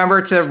you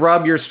remember to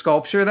rub your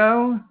sculpture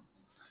though?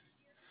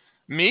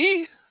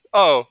 Me?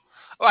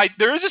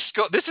 There is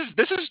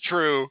this is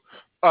true.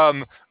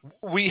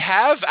 We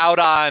have out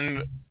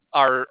on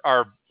our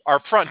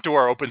front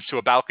door opens to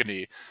a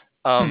balcony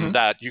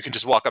that you can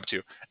just walk up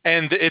to,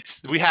 and it's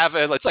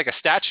like a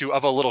statue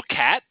of a little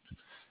cat,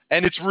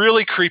 and it's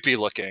really creepy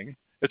looking.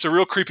 It's a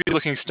real creepy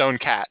looking stone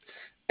cat,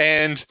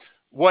 and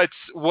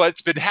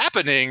what's been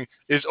happening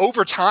is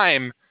over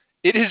time.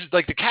 It is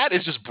like the cat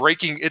is just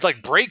breaking. It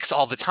like breaks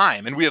all the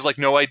time, and we have like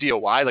no idea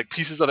why. Like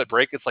pieces of it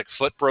break. Its like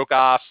foot broke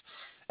off,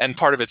 and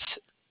part of its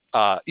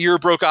ear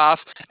broke off,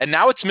 and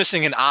now it's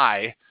missing an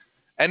eye.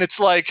 And it's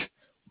like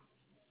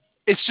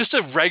it's just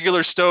a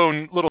regular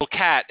stone little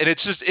cat, and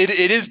it's just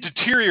it is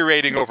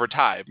deteriorating over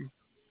time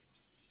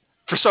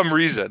for some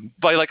reason,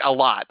 by like a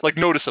lot, like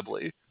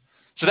noticeably.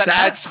 So that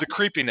adds to the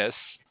creepiness.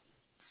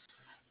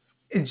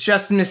 It's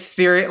just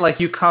mysterious. Like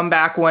you come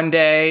back one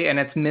day and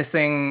it's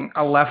missing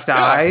a left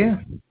eye.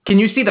 Can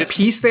you see the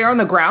piece there on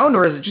the ground,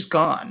 or is it just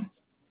gone?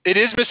 It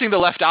is missing the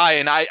left eye,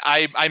 and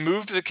I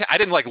moved the cat. I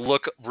didn't like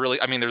look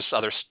really. I mean, there's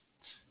other,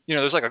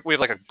 there's like we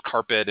have like a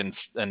carpet and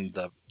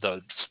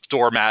the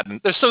doormat, and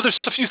there's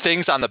a few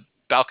things on the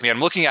balcony. I'm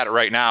looking at it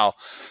right now,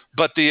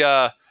 but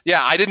I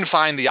didn't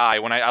find the eye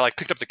when I like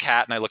picked up the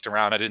cat and I looked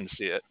around. I didn't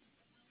see it.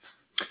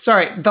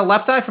 Sorry, the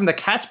left eye from the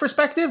cat's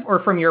perspective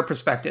or from your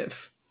perspective?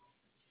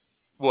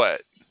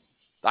 What?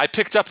 I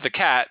picked up the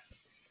cat.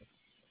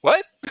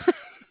 What?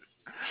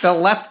 The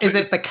left, is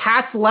it the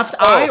cat's left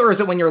eye, or is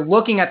it when you're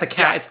looking at the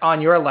cat, it's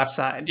on your left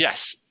side? Yes,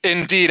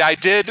 indeed. I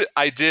did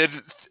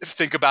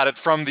think about it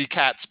from the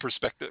cat's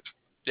perspective.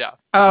 Yeah.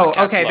 Oh,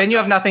 okay. Then you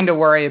have nothing to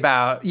worry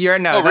about.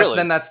 Really?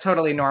 Then that's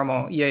totally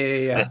normal.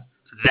 Yeah.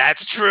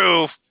 That's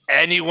true.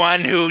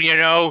 Anyone who,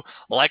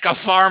 like a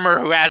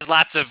farmer who has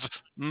lots of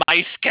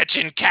mice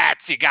catching cats,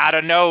 you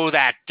gotta know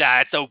that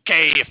it's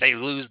okay if they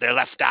lose their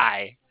left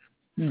eye.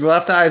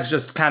 Left eyes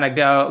just kind of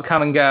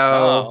come and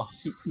go.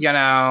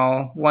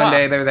 One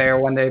day they're there,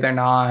 one day they're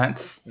not.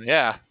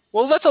 Yeah.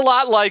 Well, that's a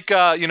lot like,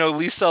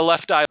 Lisa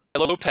Left Eye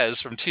Lopez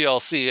from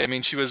TLC. I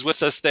mean, she was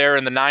with us there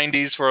in the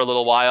 90s for a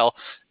little while,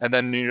 and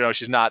then, I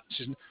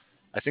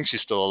think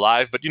she's still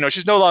alive, but,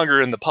 she's no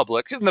longer in the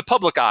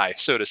public eye,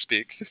 so to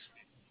speak.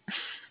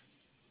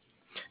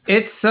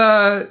 It's,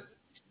 I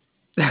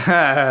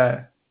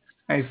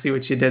see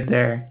what you did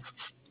there.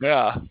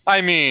 Yeah.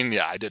 I mean,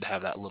 I did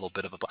have that little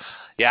bit of a...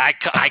 Yeah, I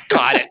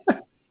caught it.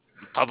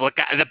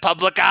 The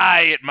public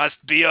eye, it must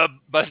be a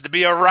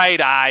right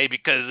eye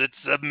because it's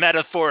a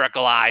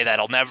metaphorical eye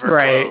that'll never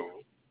close.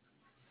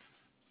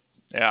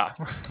 Yeah.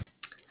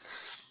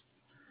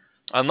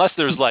 Unless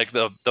there's like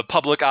the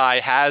public eye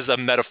has a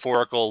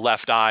metaphorical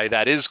left eye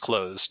that is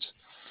closed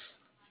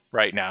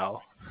right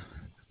now.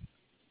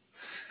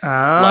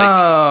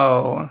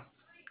 Oh.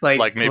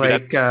 Like maybe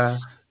that...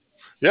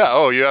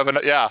 Yeah, you have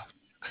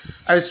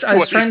I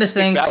was trying to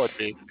think that would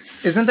be.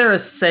 Isn't there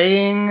a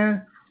saying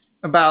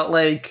about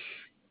like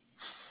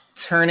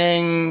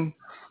not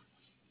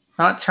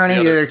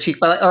turning the other cheek,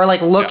 but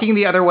looking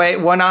the other way,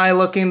 one eye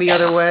looking the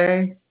other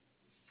way?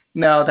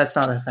 No, that's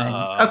not a thing.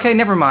 Okay,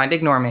 never mind.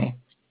 Ignore me.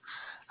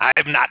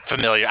 I'm not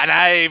familiar, and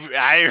I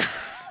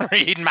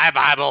read my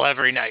Bible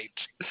every night.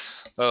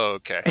 Oh,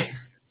 okay.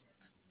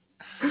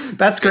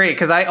 That's great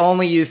because I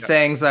only use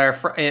sayings that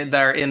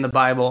are in the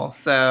Bible,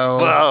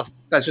 so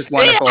that's just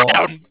wonderful.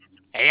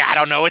 I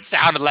don't know. It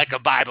sounded like a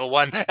Bible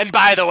one. And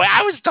by the way,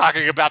 I was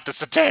talking about the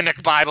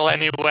Satanic Bible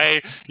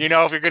anyway.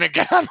 If you're going to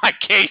get on my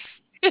case.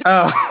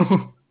 Oh,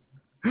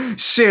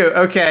 shoot.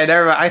 Okay,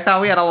 never mind. I thought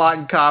we had a lot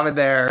in common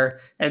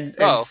there. And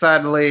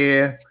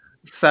suddenly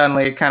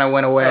it kind of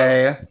went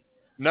away.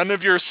 None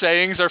of your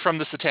sayings are from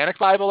the Satanic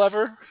Bible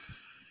ever?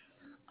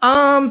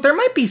 There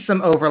might be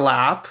some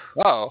overlap.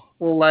 Oh.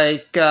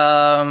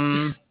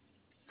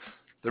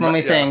 Let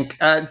me think.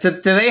 Do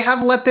they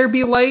have "Let There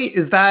Be Light"?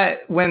 Is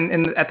that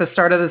at the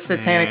start of the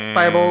Satanic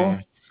Bible?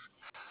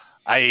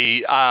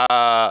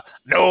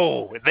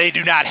 No, they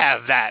do not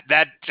have that.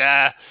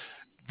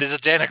 The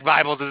Satanic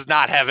Bible does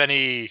not have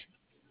any,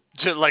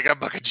 like a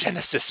book of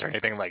Genesis or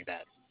anything like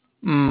that.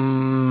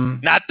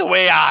 Not the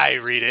way I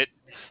read it,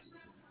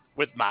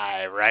 with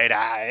my right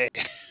eye.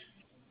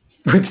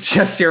 With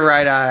just your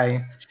right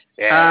eye.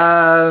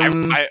 Yeah.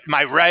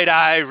 My right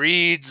eye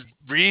reads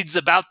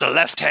about the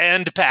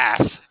left-hand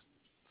path.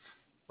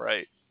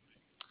 Right.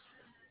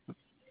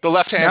 The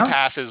left-hand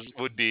path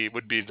would be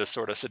the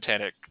sort of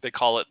satanic. They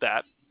call it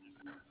that.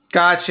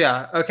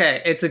 Gotcha.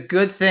 Okay, it's a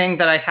good thing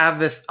that I have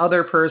this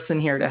other person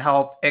here to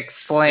help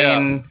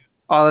explain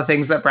all the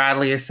things that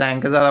Bradley is saying,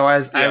 because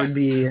otherwise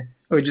it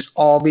would just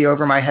all be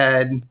over my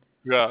head.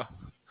 Yeah.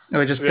 It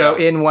would just go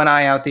in one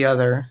eye, out the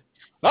other.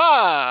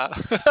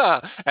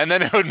 And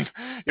then it would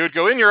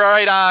go in your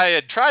right eye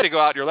and try to go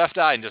out your left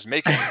eye and just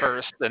make it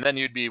burst, and then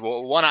you'd be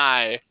one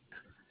eye.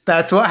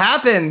 That's what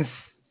happens.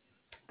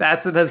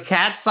 The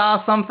cat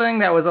saw something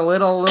that was a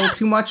little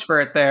too much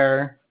for it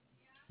there.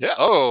 Yeah.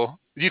 Oh,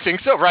 you think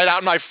so? Right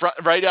out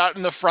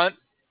in the front.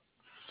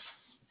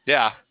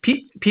 Yeah.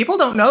 People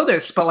don't know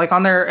this, but like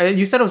on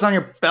you said it was on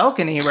your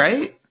balcony,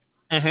 right?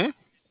 Mm-hmm.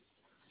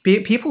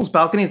 People's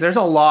balconies, there's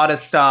a lot of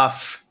stuff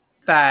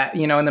that,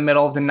 in the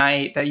middle of the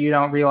night that you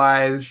don't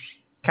realize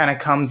kind of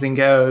comes and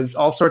goes.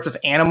 All sorts of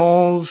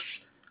animals,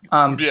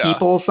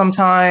 people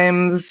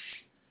sometimes.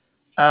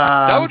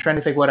 I'm trying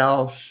to think what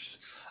else.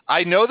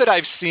 I know that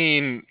I've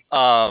seen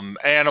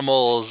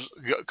animals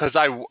because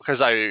I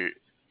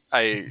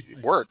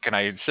work and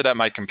I sit at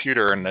my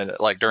computer and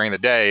like during the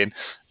day, and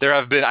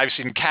I've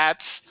seen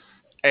cats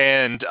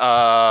and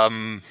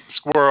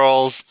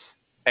squirrels,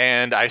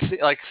 and I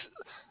think like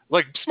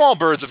small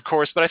birds, of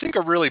course, but I think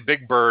a really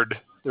big bird.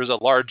 There's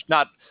a large,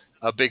 not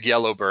a big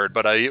yellow bird,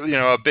 but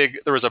there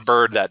was a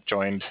bird that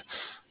joined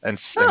and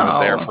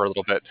was there for a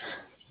little bit.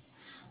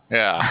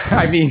 Yeah.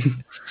 I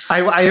mean,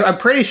 I'm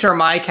pretty sure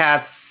my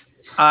cat's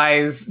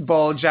eyes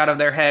bulge out of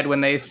their head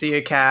when they see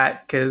a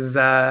cat because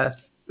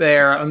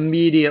they're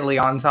immediately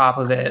on top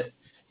of it.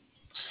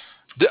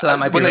 So that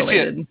might be when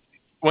related.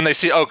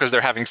 Because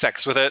they're having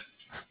sex with it.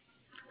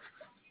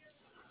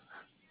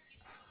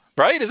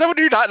 Right? Is that what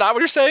you're not what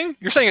you're saying?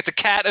 You're saying it's a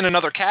cat and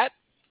another cat?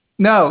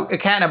 No, a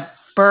cat and a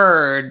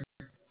bird.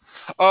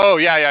 Oh,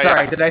 yeah.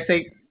 Sorry, did I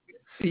say?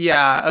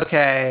 Yeah,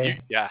 okay.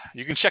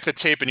 You can check the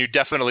tape, and you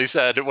definitely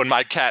said when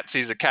my cat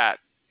sees a cat.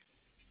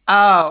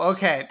 Oh,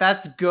 okay.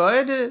 That's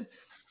good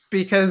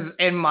because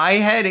in my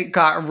head it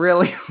got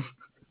really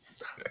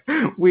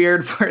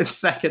weird for a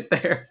second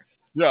there.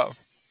 Yeah.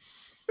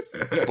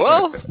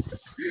 Well,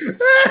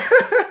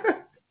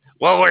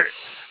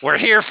 we're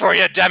here for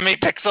you,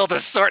 Demipixel,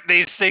 to sort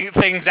these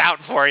things out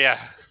for you.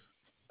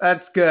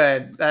 That's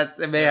good.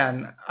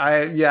 Man.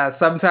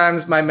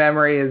 Sometimes my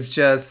memory is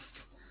just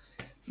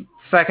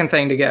second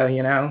thing to go.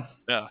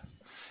 Yeah.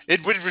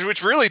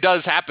 Which really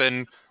does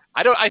happen.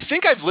 I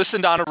think I've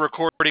listened on a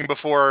recording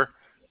before.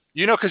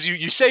 Because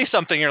you say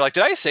something, you're like,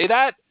 did I say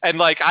that? And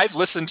like I've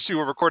listened to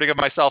a recording of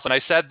myself, and I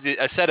said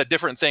a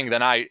different thing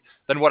than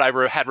what I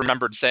had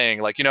remembered saying.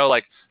 Like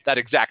like that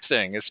exact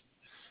thing.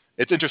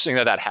 It's interesting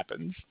that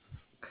happens.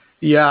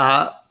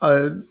 Yeah,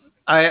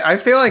 I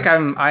feel like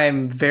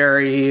I'm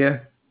very.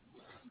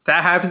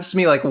 That happens to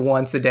me like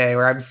once a day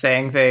where I'm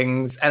saying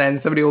things, and then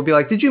somebody will be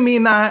like, "Did you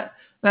mean that?"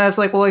 And I was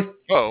like,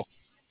 "Well,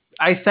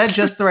 I said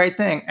just the right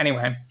thing."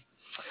 Anyway.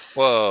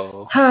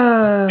 Whoa.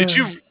 Did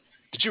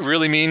you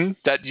really mean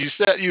that you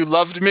said you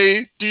loved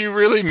me? Do you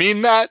really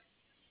mean that?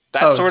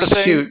 That sort of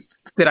thing? Shoot.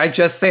 Did I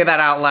just say that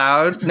out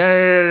loud?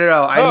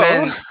 No. I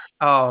meant...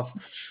 Oh,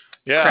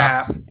 yeah.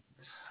 Crap.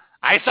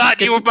 I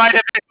thought you might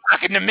have been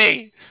talking to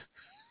me.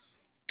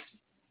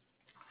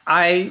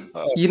 I'm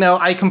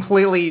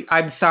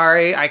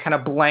sorry. I kind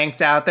of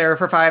blanked out there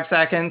for 5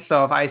 seconds.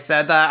 So if I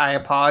said that, I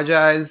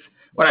apologize.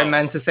 What I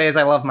meant to say is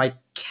I love my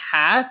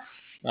cats.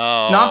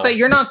 Oh. Not that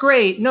you're not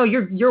great. No,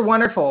 you're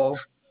wonderful.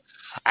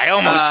 I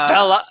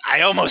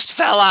almost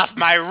fell off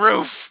my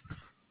roof.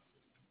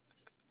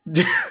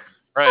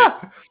 Right.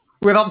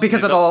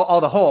 Because of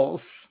all the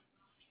holes.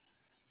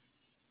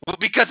 Well,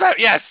 because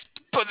yes,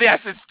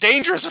 it's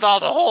dangerous with all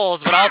the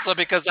holes, but also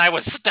because I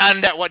was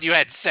stunned at what you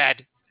had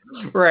said.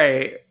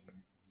 Right.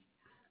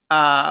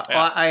 Well,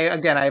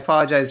 I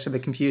apologize for the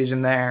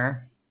confusion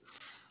there.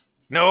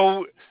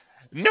 No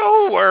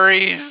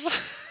worries.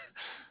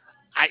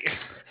 I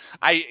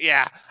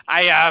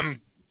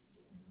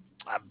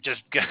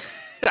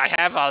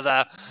have all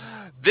the.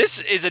 This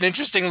is an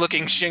interesting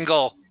looking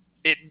shingle.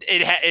 It's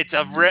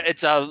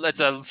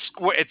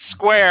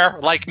square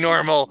like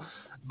normal,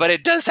 but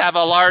it does have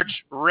a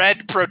large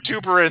red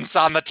protuberance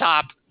on the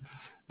top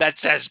that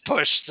says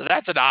push. So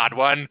that's an odd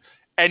one.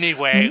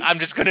 Anyway, I'm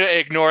just gonna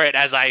ignore it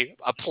as I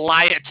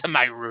apply it to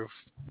my roof.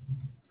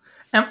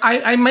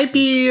 I might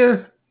be.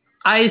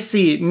 I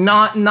see.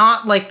 Not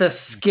like the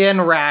skin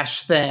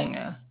rash thing.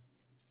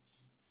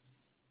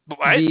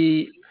 What?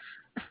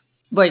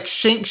 Like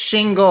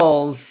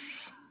shingles.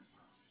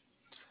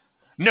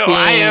 No,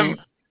 I am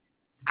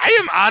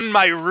on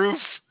my roof.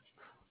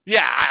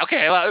 Yeah,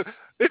 okay. Well,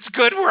 it's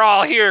good we're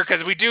all here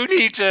because we do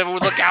need to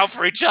look out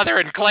for each other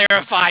and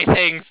clarify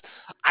things.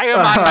 I am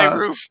on my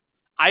roof.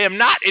 I am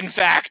not, in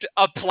fact,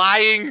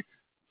 applying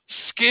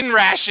skin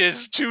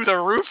rashes to the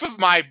roof of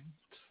my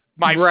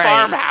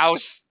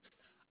farmhouse.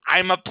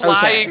 I'm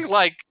applying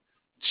like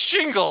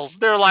shingles.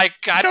 They're like,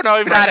 I don't know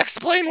even how to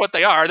explain what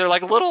they are. They're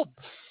like little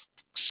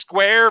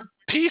square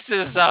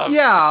pieces of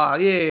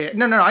Yeah.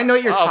 No. I know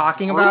what you're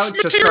talking about.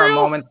 Material? Just for a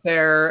moment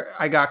there,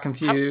 I got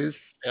confused.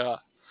 Yeah.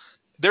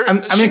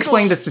 I'm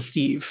explaining this to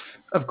Steve,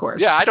 of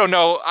course. Yeah, I don't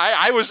know.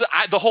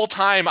 The whole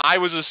time I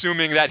was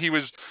assuming that he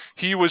was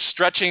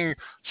stretching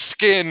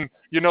skin,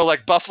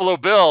 like Buffalo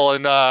Bill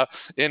in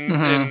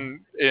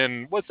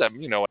what's that?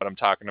 You know what I'm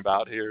talking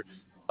about here.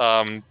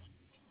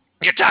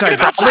 You're talking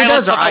about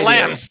Silence of the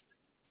Lambs.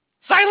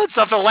 Silence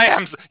of the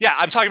Lambs. Yeah,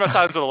 I'm talking about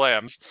Silence of the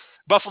Lambs.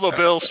 Buffalo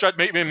Bill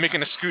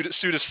making a suit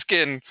of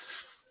skin.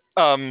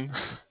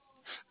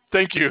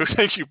 Thank you,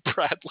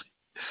 Bradley.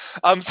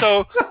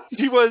 So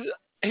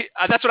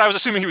that's what I was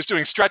assuming he was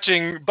doing,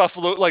 stretching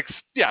buffalo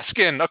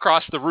skin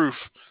across the roof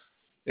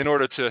in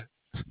order to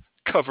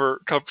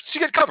cover. To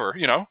get cover.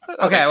 Okay,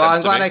 well,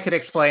 I'm glad I could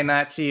explain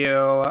that to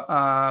you.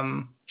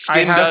 I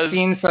have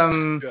seen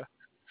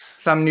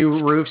some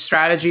new roof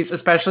strategies,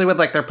 especially with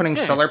they're putting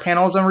solar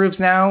panels on roofs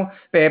now.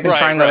 They have been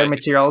trying other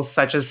materials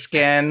such as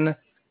skin.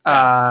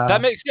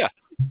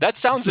 That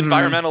sounds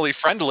environmentally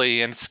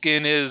friendly, and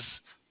skin is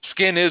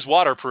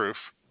waterproof.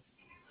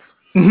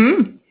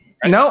 Mm-hmm.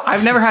 Right. No,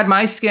 I've never had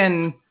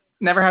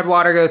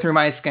water go through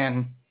my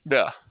skin.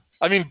 Yeah,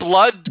 I mean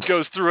blood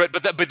goes through it,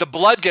 but the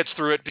blood gets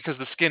through it because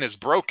the skin is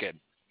broken.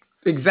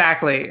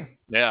 Exactly.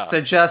 Yeah. So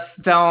just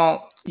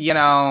don't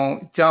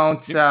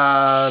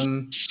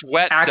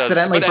sweat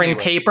accidentally bring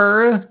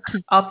paper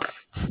up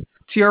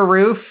to your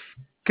roof,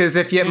 because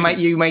if you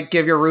might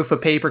give your roof a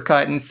paper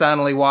cut and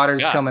suddenly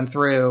water's coming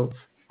through.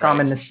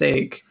 Common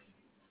mistake.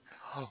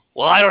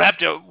 Well, I don't have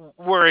to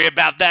worry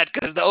about that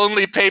because the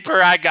only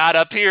paper I got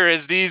up here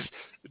is this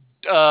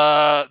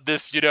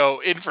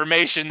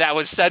information that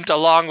was sent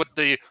along with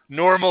the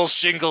normal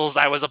shingles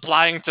I was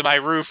applying to my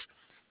roof.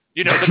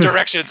 The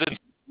directions and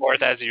so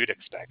forth as you'd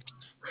expect.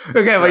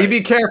 Okay, well, you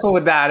be careful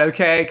with that,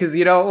 okay? Because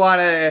you don't want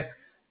to.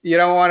 You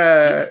don't want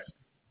to.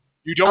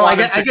 You don't want.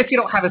 I guess you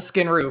don't have a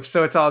skin roof,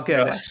 so it's all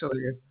good,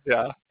 actually.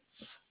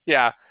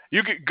 Yeah.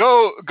 You could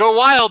go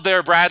wild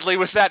there, Bradley,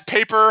 with that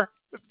paper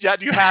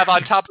that you have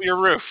on top of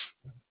your roof.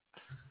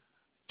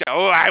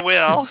 Oh, I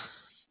will.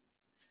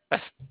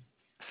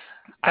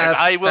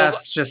 I will.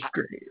 That's just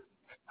great.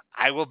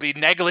 I will be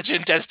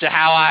negligent as to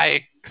how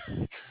I,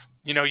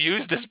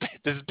 use this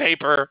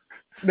paper.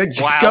 Just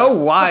go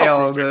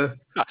wild.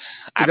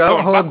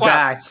 Don't hold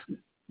back.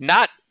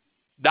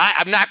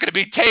 I'm not going to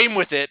be tame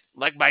with it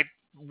like my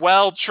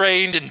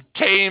well-trained and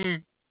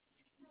tame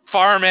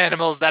farm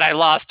animals that I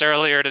lost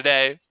earlier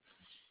today.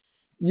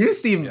 You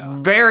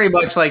seem very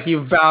much like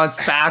you've bounced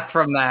back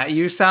from that.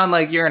 You sound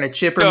like you're in a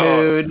chipper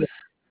mood.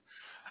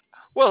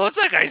 Well, it's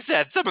like I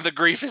said, some of the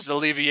grief is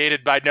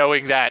alleviated by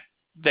knowing that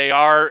they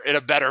are in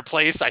a better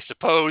place, I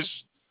suppose,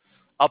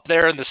 up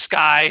there in the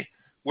sky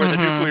where the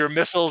nuclear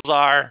missiles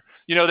are.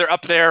 They're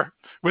up there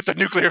with the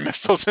nuclear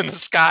missiles in the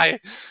sky,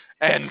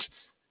 and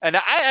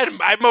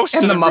most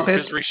of the roof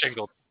is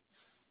reshingled.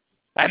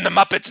 And the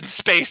Muppets in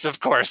space, of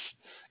course.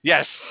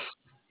 Yes.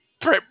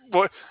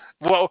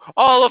 Well,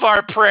 all of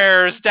our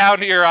prayers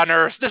down here on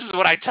Earth, this is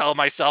what I tell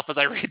myself as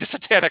I read the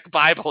Satanic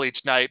Bible each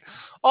night.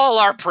 All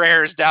our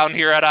prayers down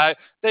here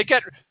they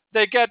get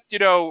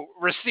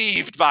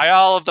received by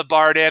all of the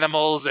barn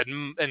animals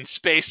and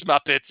space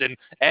Muppets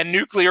and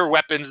nuclear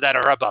weapons that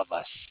are above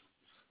us.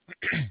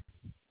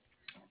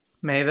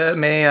 May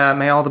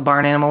all the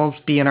barn animals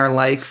be in our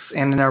likes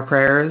and in our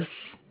prayers.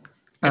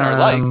 In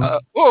our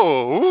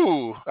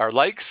our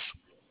likes,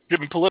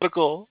 getting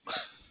political.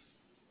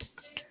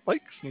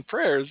 Likes and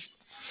prayers.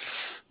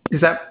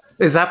 Is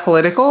that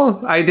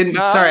political? I didn't.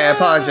 Sorry, I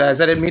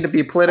apologize. I didn't mean to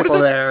be political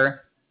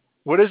there.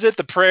 What is it?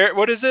 The prayer.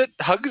 What is it?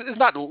 Hug is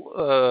not.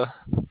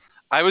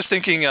 I was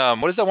thinking.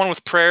 What is that one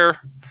with prayer?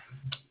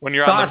 When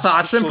you're on the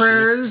thoughts and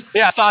prayers.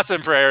 Yeah, thoughts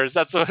and prayers.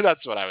 That's what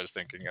I was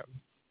thinking of.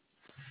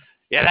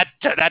 Yeah,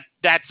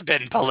 that's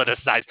been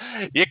politicized.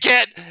 You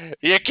can't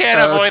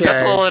avoid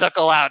the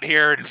political out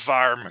here in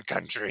farm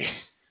country.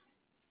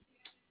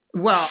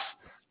 Well,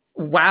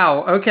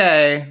 wow.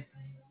 Okay.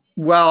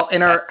 Well,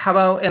 how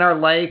about in our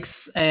likes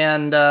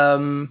and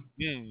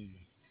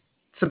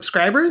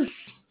subscribers?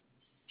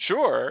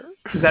 Sure.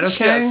 Is that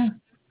okay? Yes.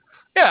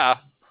 Yeah.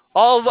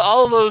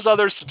 All those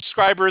other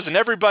subscribers and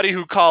everybody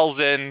who calls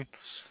in,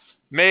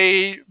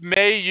 may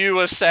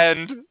you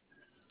ascend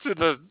to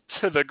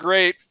the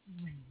great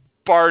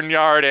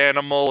barnyard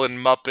animal and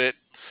Muppet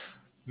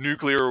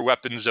nuclear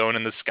weapon zone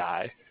in the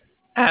sky.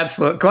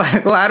 Absolutely.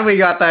 Glad we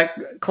got that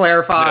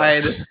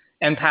clarified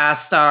and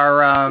past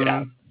our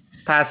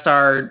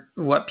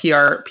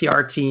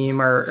PR team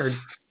or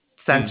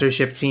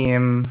censorship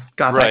team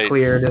got that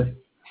cleared.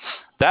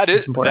 That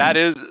is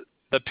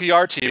the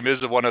PR team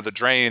is one of the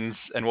drains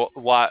and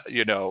what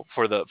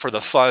for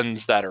the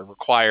funds that are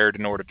required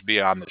in order to be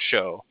on the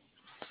show.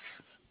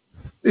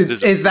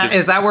 Is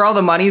that where all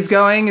the money's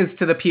going? Is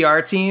to the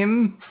PR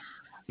team?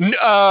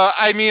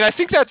 I mean, I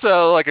think that's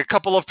a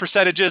couple of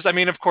percentages. I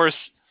mean, of course,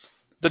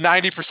 the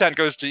 90%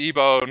 goes to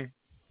E-Bone.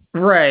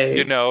 Right.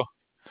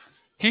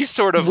 He's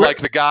sort of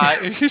like the guy.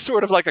 He's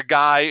sort of like a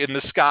guy in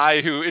the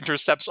sky who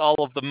intercepts all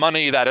of the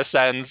money that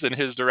ascends in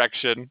his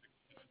direction.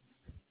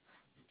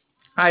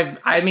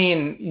 I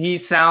mean,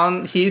 he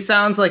sounds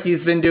like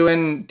he's been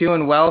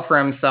doing well for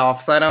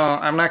himself. So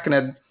I'm not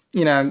gonna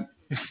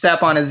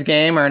step on his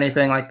game or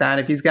anything like that.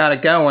 If he's got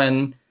it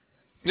going.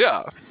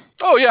 Yeah.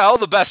 Oh yeah. All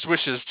the best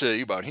wishes to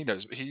E-Bone. He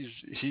knows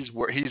he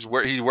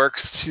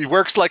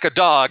works like a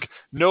dog.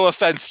 No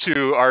offense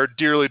to our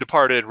dearly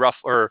departed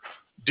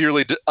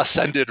dearly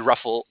ascended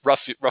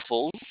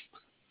Ruffles.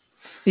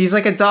 He's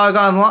like a dog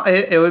online.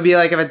 It would be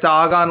like if a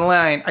dog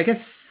online. I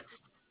guess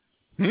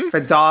if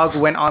a dog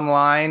went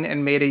online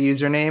and made a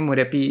username, would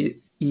it be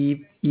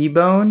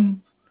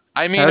E-Bone?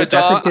 I mean, that's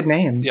a good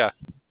name. Yeah.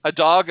 A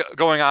dog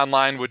going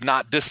online would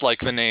not dislike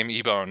the name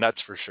E-Bone,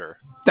 that's for sure.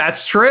 That's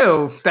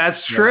true.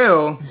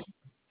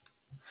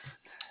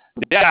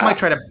 Yeah. I might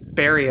try to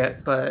bury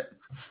it, but.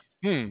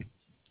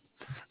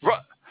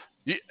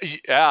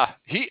 Yeah.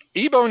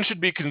 E-Bone should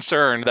be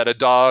concerned that a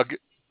dog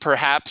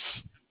perhaps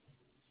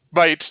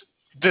might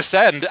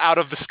descend out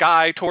of the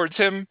sky towards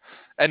him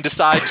and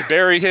decide to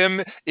bury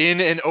him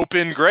in an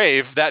open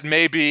grave that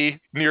may be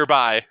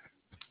nearby.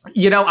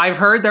 I've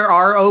heard there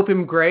are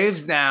open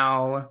graves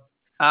now.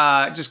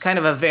 Just kind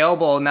of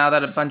available now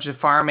that a bunch of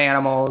farm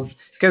animals,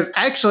 because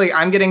actually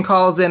I'm getting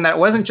calls in that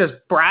wasn't just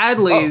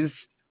Bradley's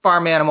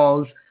farm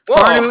animals,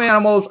 farm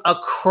animals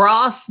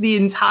across the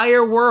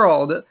entire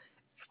world.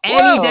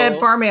 Any dead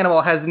farm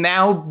animal has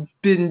now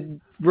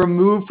been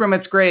removed from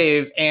its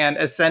grave and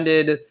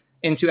ascended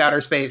into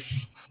outer space.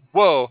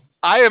 Whoa,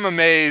 I am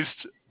amazed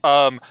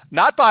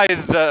Not by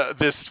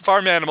this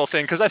farm animal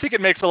thing, because I think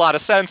it makes a lot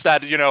of sense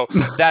that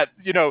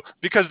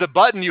because the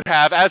button you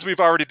have, as we've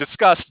already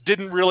discussed,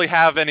 didn't really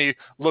have any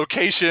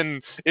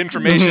location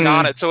information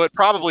on it, so it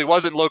probably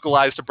wasn't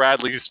localized to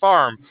Bradley's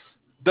farm.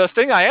 The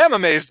thing I am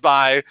amazed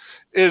by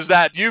is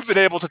that you've been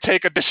able to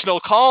take additional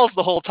calls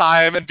the whole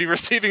time and be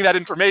receiving that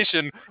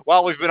information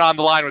while we've been on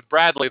the line with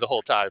Bradley the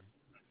whole time.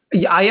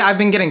 Yeah, I've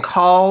been getting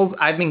calls.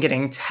 I've been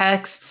getting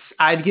texts.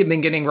 I've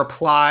been getting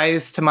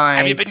replies to my.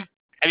 Have you been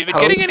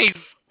getting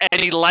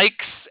any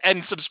likes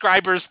and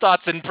subscribers'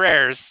 thoughts and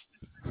prayers?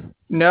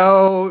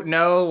 No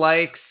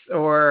likes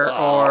or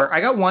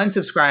I got one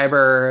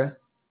subscriber.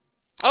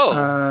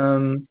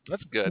 Oh,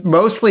 that's good.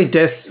 Mostly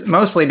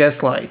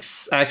dislikes,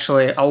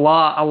 actually. A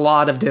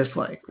lot of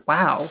dislikes.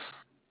 Wow,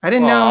 I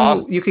didn't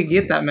know you could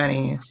get that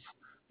many.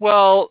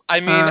 Well,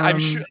 I mean, I'm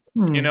sure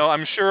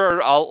I'm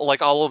sure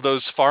all of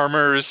those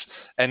farmers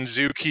and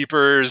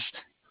zookeepers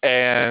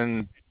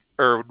did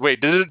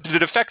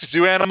it affect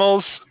zoo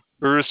animals?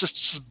 Or it's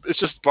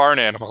just barn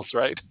animals,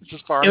 right? It's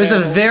just farm animals. It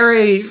was a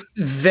very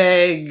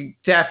vague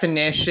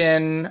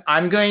definition.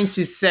 I'm going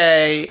to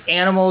say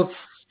animals.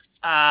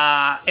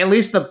 At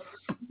least let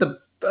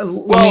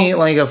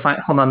me go find.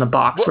 Hold on, the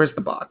box. Where's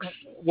the box?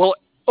 Well,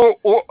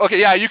 okay,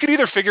 yeah. You could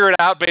either figure it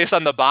out based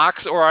on the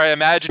box, or I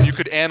imagine you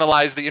could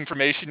analyze the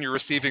information you're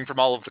receiving from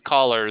all of the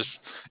callers.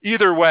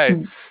 Either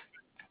way,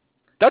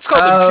 that's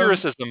called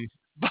empiricism.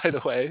 By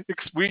the way,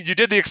 you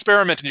did the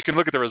experiment, and you can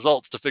look at the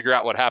results to figure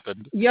out what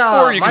happened.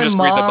 Yeah, or you can just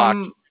read the box.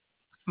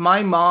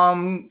 My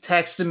mom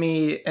texted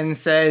me and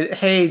said,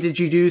 "Hey, did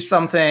you do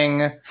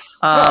something?"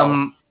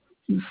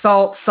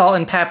 Salt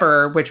and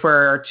Pepper, which were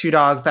our two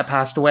dogs that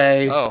passed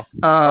away. Oh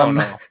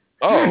no!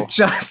 Oh,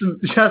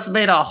 just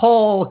made a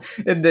hole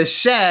in the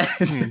shed.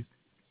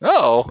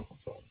 Oh.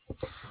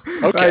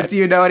 Okay. Do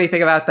you know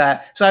anything about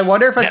that? So I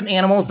wonder if it's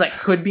animals that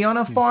could be on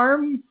a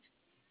farm.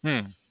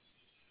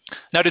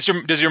 Now, does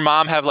your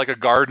mom have like a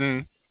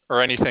garden or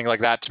anything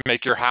like that to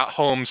make your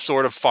home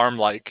sort of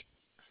farm-like?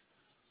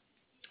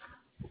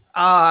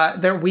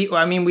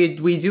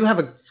 We do have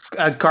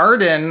a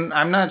garden.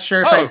 I'm not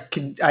sure if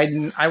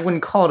I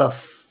wouldn't call it a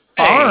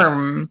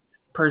farm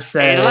per se.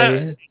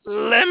 Hey,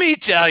 let me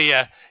tell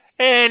you,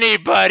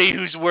 anybody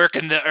who's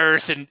working the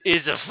earth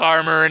is a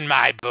farmer in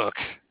my book.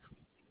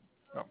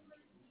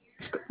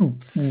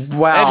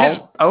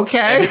 Wow.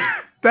 Okay.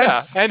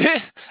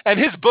 And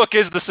his book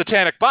is the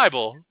Satanic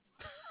Bible.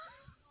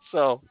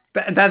 So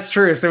that's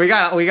true. So we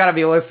got to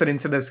be listening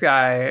to this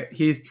guy.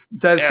 He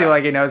does seem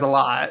like he knows a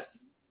lot.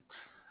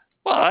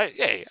 Well,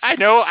 hey, I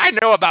know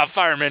about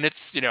farming. It's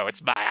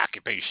it's my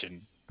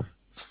occupation.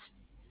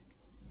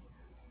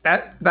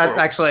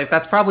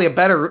 That's probably a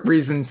better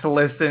reason to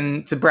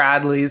listen to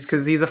Bradley's,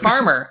 because he's a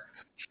farmer.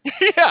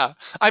 Yeah,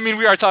 I mean,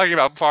 we are talking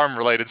about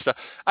farm-related stuff.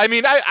 I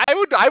mean,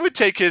 I would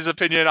take his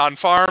opinion on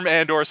farm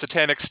and/or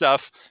satanic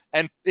stuff,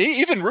 and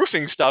even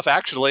roofing stuff.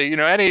 Actually,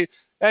 any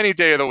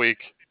day of the week.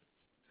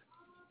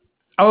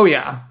 Oh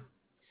yeah,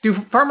 do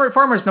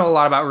farmers know a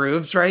lot about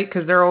roofs, right?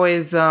 Because they're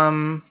always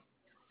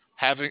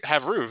have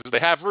roofs. They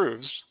have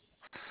roofs.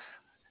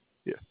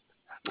 Yeah.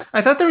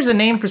 I thought there was a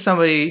name for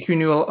somebody who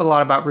knew a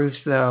lot about roofs,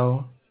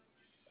 though.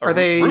 Are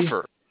they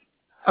roofer?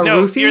 A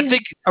roofie? You're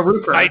thinking a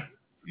roofer.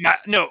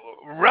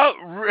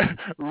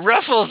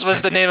 Ruffles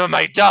was the name of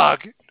my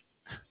dog.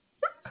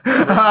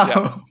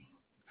 Yeah.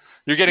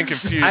 You're getting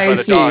confused by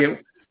the dog.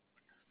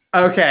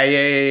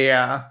 Okay,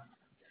 yeah.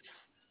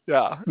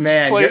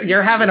 Man,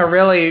 you're having a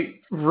really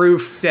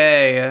roof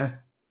day.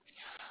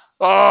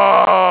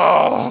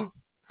 Oh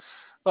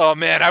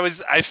man,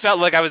 I felt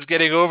like I was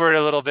getting over it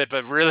a little bit,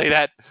 but really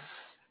that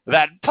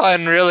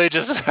pun really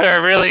just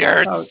really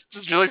hurts.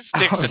 Just really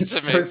sticks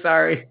into me. So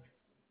sorry.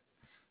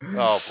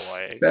 Oh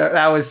boy,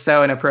 that was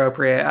so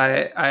inappropriate.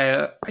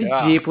 I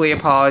deeply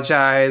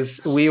apologize.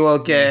 We will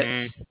get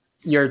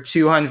your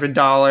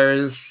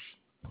 $200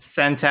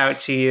 sent out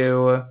to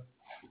you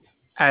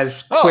as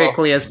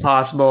quickly as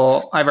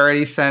possible. I've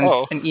already sent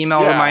an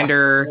email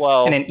reminder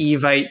and an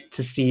evite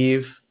to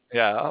Steve.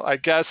 Yeah, I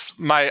guess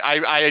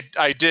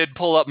I did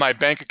pull up my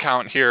bank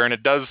account here, and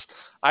it does.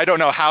 I don't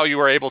know how you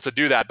were able to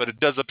do that, but it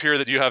does appear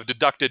that you have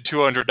deducted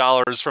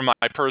 $200 from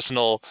my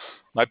personal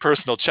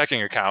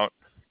checking account.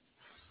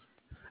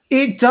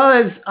 It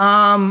does,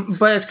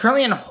 but it's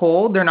currently on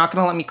hold. They're not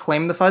going to let me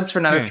claim the funds for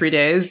another 3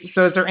 days.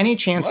 So is there any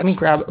chance? Let me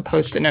grab a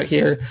Post-it note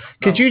here.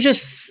 Could you just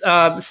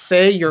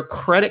say your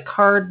credit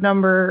card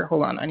number?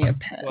 Hold on, I need a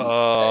pen.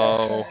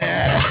 Oh.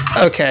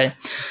 Okay.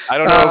 I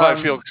don't know if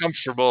I feel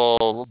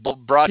comfortable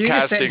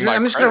broadcasting.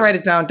 I'm just going to write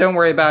it down. Don't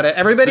worry about it.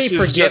 Everybody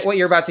forget what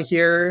you're about to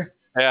hear.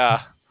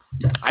 Yeah.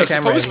 I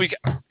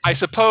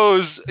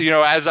suppose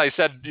as I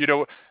said,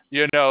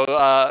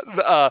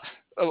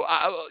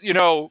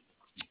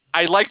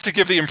 I like to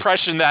give the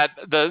impression that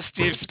the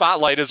Steve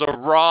Spotlight is a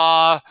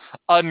raw,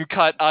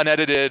 uncut,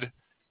 unedited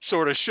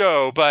sort of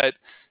show, but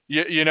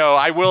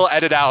I will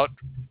edit out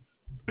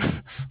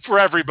for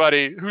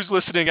everybody who's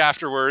listening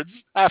afterwards,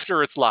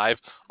 after it's live.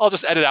 I'll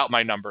just edit out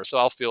my number, so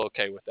I'll feel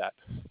okay with that.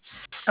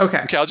 Okay.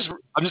 Okay,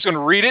 I'm just going to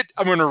read it.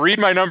 I'm going to read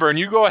my number, and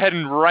you go ahead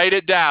and write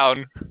it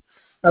down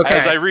as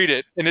I read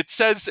it. And it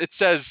says 6,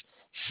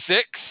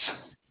 6,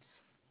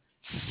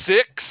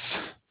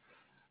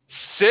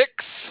 6,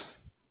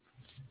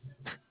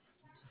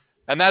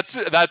 and that's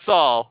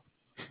all.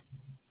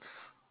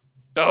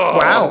 Oh.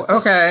 Wow.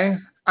 Okay.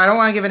 I don't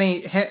want to give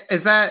any hint.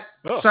 Is that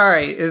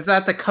sorry? Is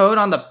that the code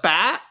on the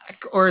back,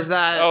 or is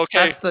that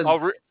okay? That's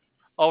the...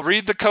 I'll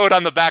read the code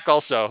on the back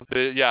also.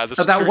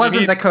 that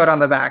wasn't the code on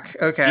the back.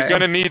 Okay.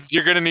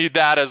 You're gonna need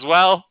that as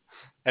well.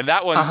 And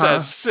that one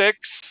says 6,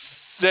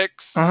 6,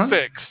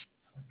 6.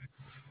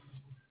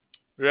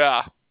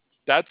 Yeah,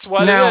 that's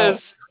what it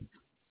is.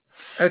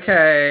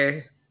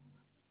 Okay.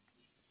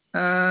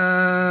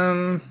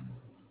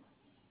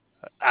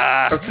 Okay,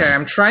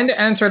 I'm trying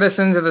to enter this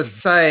into the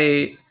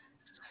site.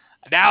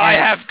 Now I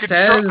have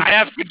control.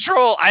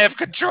 I have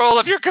control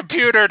of your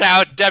computer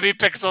now, Debbie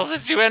Pixel,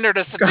 since you entered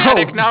a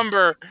satanic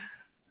number.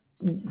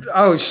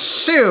 Oh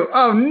shoot!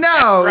 Oh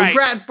no!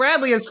 Right.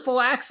 Bradley has full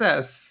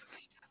access.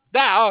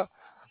 Now,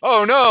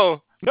 oh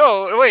no!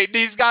 Wait,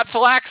 he's got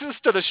full access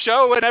to the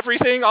show and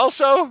everything.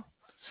 Also,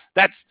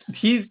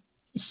 he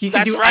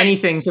can do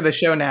anything to the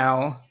show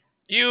now.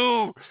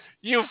 You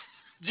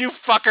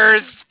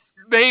fuckers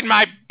made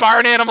my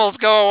barn animals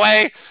go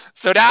away.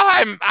 So now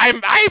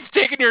I've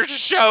taken your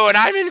show and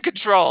I'm in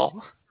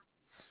control.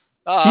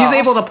 He's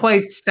able to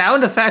play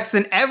sound effects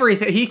and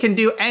everything. He can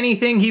do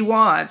anything he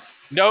wants.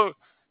 No,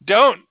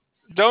 don't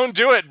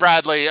do it,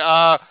 Bradley.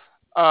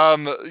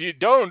 You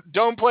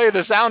don't play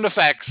the sound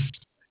effects.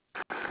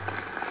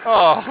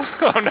 Oh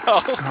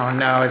no! Oh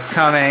no, it's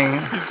coming.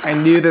 I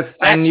knew this.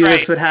 I knew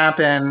this would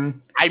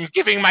happen. I'm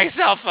giving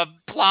myself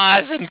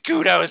applause and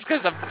kudos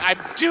because I'm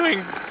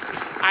doing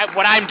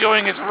what I'm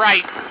doing is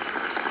right.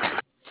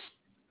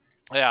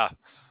 Yeah.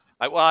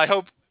 I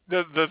hope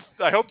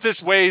I hope this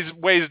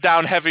weighs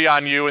down heavy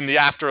on you in the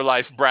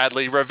afterlife,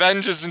 Bradley.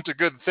 Revenge isn't a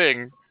good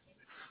thing.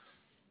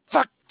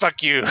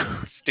 Fuck you,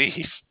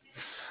 Steve.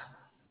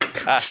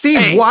 Steve,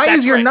 hey, why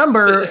is your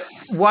number?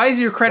 Why is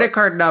your credit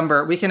card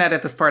number? We can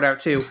edit this part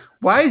out too.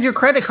 Why is your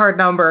credit card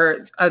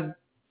number a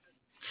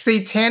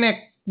satanic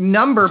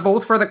number,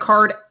 both for the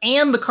card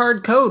and the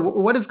card code?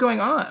 What is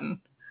going on?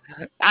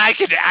 I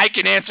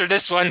can answer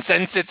this one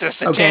since it's a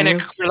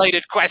satanic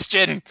related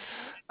question.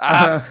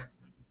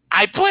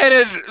 I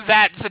planted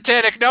that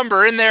satanic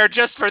number in there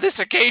just for this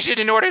occasion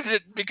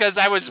because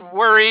I was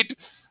worried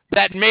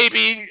that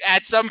maybe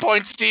at some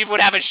point Steve would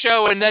have a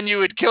show and then you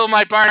would kill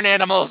my barn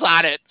animals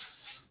on it.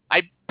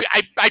 I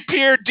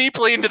peered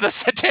deeply into the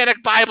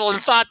satanic Bible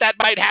and thought that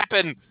might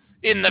happen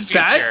in the future.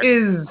 That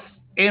is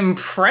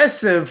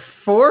impressive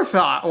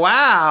forethought.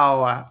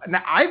 Wow.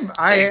 Now,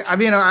 I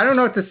mean, I don't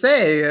know what to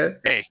say.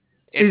 Hey,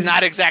 it's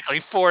not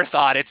exactly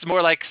forethought. It's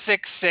more like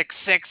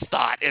 666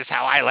 thought is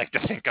how I like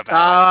to think about it.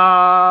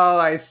 Oh,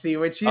 I see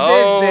what you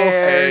did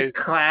there. Hey,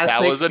 classic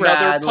that was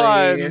another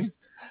pun.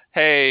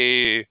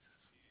 Hey.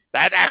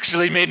 That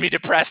actually made me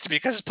depressed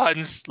because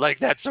puns like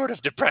that sort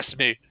of depressed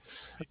me.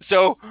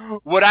 So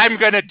what I'm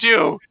going to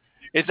do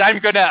is I'm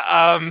going to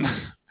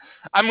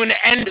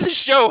end the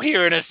show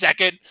here in a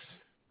second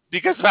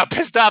because of how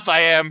pissed off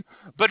I am.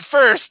 But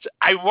first,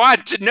 I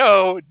want to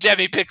know,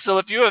 Demi Pixel,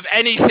 if you have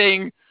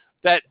anything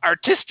that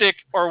artistic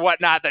or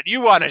whatnot that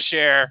you want to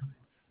share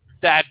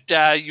that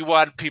you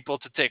want people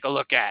to take a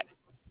look at.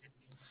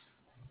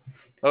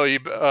 Oh,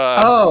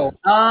 yeah.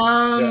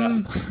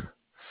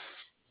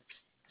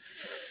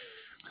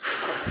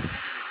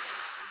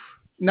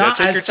 Not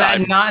take your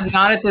time.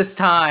 Not at this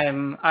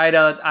time. I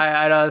don't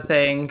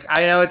think.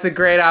 I know it's a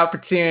great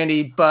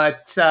opportunity,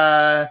 but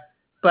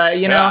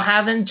you know,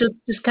 having just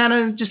kind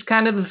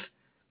of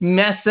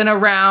messing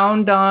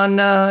around on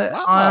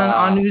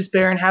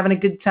Newsbear and having a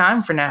good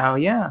time for now.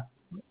 Yeah.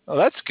 Oh,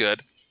 that's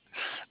good.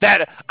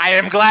 That I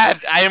am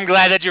glad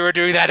that you were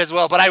doing that as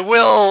well. But I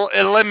will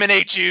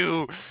eliminate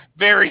you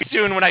very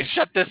soon when I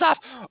shut this off.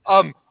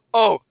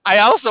 Oh, I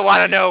also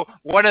want to know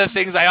one of the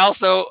things that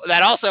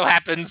also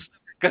happens.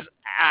 Because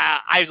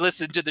I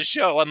listened to the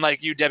show, unlike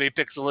you, Debbie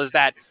Pixel, is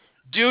that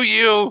do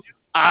you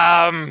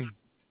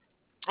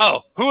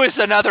who is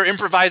another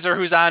improviser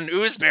who's on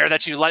Oozbear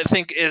that you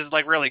think is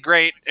like really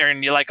great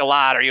and you like a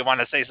lot, or you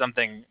want to say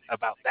something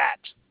about that?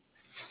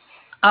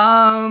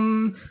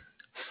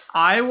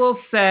 I will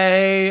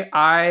say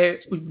I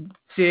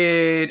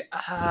did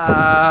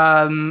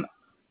I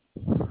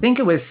think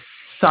it was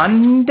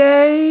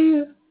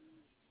Sunday.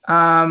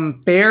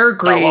 Bear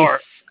Grease,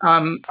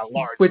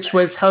 which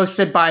was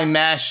hosted by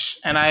Mesh,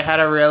 and I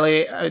had a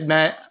really I'd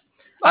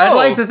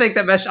like to think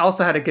that Mesh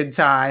also had a good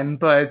time,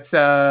 but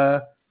I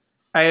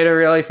had a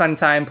really fun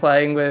time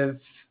playing with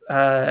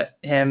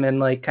him and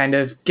like kind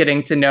of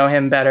getting to know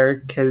him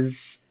better because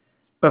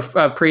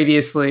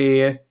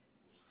previously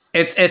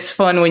it's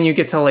fun when you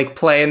get to like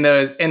play in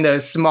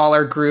those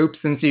smaller groups,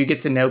 and so you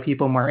get to know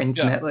people more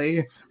intimately.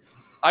 Yeah.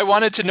 I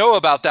wanted to know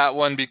about that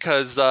one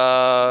because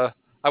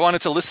I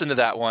wanted to listen to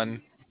that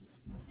one.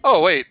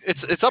 Oh wait,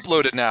 it's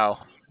uploaded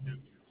now.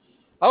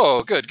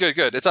 Oh, good.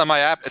 It's on my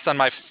app. It's on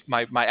my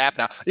app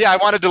now. Yeah, I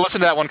wanted to listen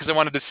to that one because I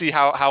wanted to see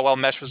how well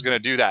Mesh was going to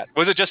do that.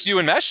 Was it just you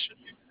and Mesh?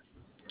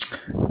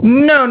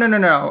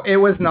 No. It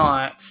was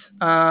not.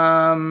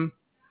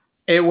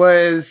 It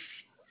was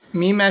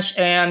me, Mesh,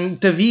 and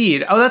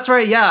David. Oh, that's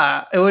right.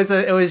 Yeah, it was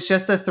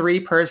just a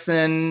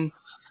 3-person.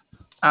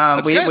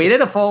 We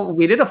did a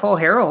full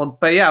Herald,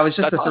 but yeah, it was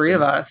just the three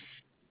of us.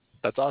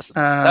 That's awesome.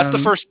 That's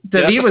the first.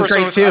 David was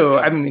great too.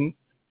 I mean,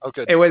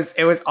 good. It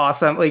was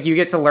awesome. Like, you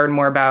get to learn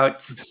more about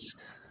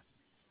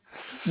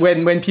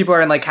when people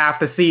are in like half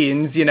the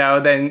scenes,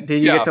 then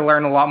you get to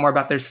learn a lot more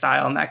about their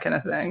style and that kind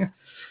of thing.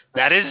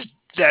 That is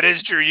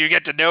true. You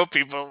get to know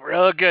people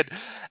real good.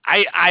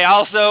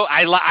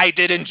 I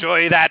did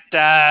enjoy that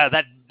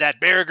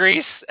Bear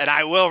Grease, and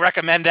I will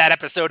recommend that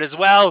episode as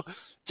well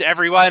to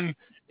everyone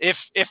if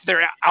they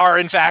are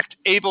in fact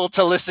able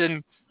to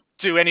listen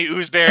to any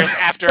Ooze Bears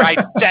after I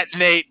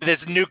detonate this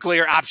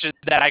nuclear option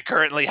that I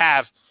currently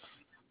have.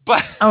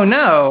 But oh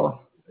no.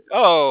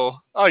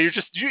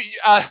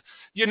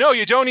 You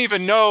don't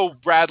even know,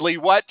 Bradley,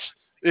 what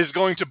is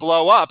going to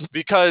blow up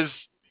because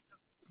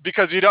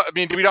we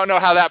don't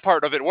know how that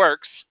part of it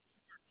works.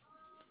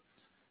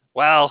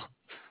 Well,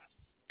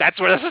 that's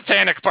where the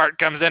satanic part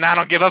comes in. I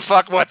don't give a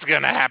fuck what's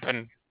going to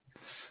happen.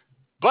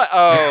 But,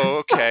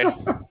 okay.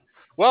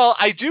 Well,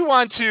 I do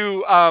want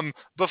to,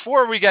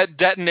 before we get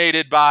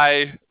detonated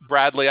by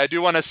Bradley, I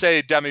do want to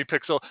say,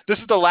 DemiPixel, this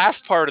is the last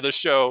part of the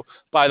show,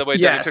 by the way,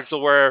 yes.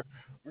 DemiPixel,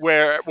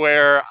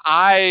 where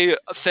I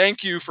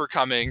thank you for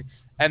coming,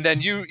 and then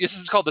this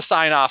is called the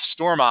sign-off,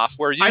 Storm-Off,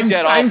 where you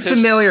get all pissed. I'm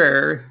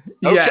familiar.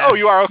 Okay. Yes. Oh,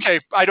 you are? Okay.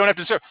 I don't have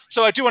to serve.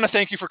 So I do want to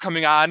thank you for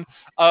coming on.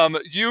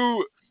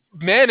 You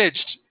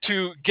managed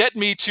to get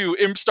me to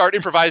start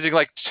improvising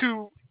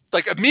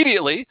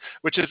immediately,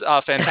 which is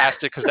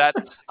fantastic because that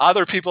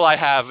other people I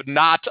have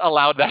not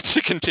allowed that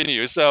to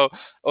continue. So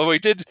we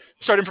did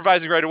start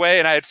improvising right away,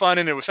 and I had fun,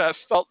 and it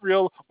felt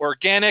real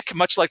organic,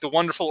 much like the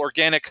wonderful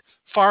organic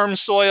farm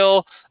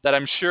soil that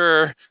I'm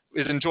sure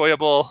is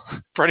enjoyable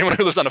for anyone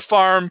who lives on a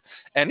farm.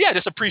 And yeah,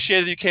 just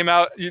appreciated you came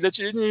out, that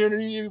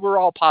you were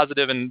all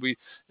positive, and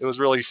it was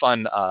really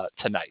fun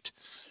tonight.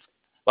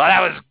 Well,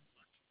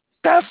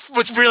 that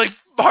was really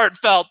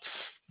heartfelt.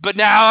 But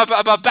now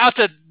I'm about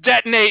to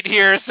detonate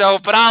here,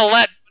 but I'll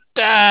let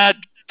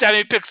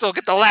DemiPixel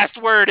get the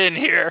last word in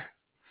here.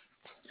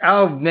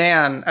 Oh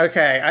man,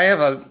 okay. I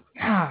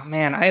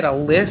had a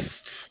list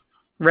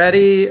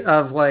ready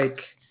of like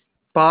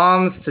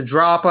bombs to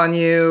drop on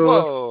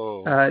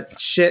you,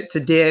 shit to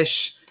dish.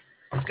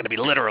 It's gonna be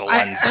literal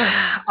ones.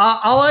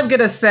 All I'm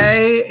gonna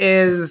say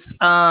is,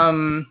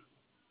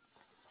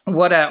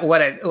 what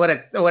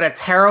a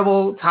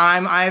terrible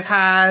time I've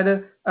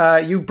had.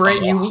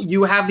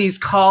 You have these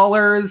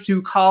callers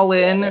who call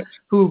in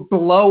who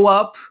blow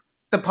up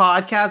the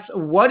podcast.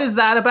 What is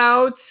that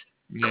about?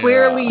 Yeah.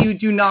 Clearly you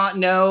do not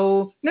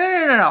know.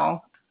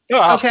 No.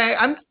 Oh. Okay,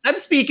 I'm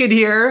speaking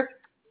here.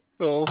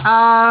 Oh.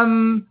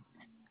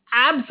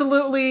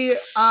 Absolutely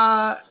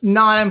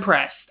not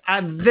impressed.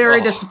 I'm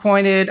very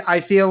disappointed.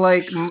 I feel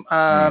like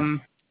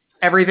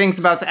everything's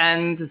about to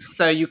end,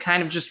 so you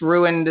kind of just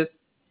ruined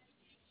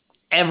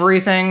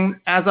everything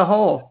as a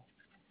whole.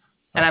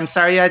 And I'm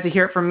sorry you had to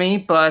hear it from me,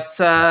 but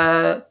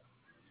no,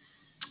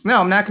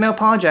 I'm not going to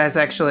apologize,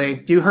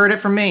 actually. You heard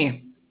it from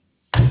me.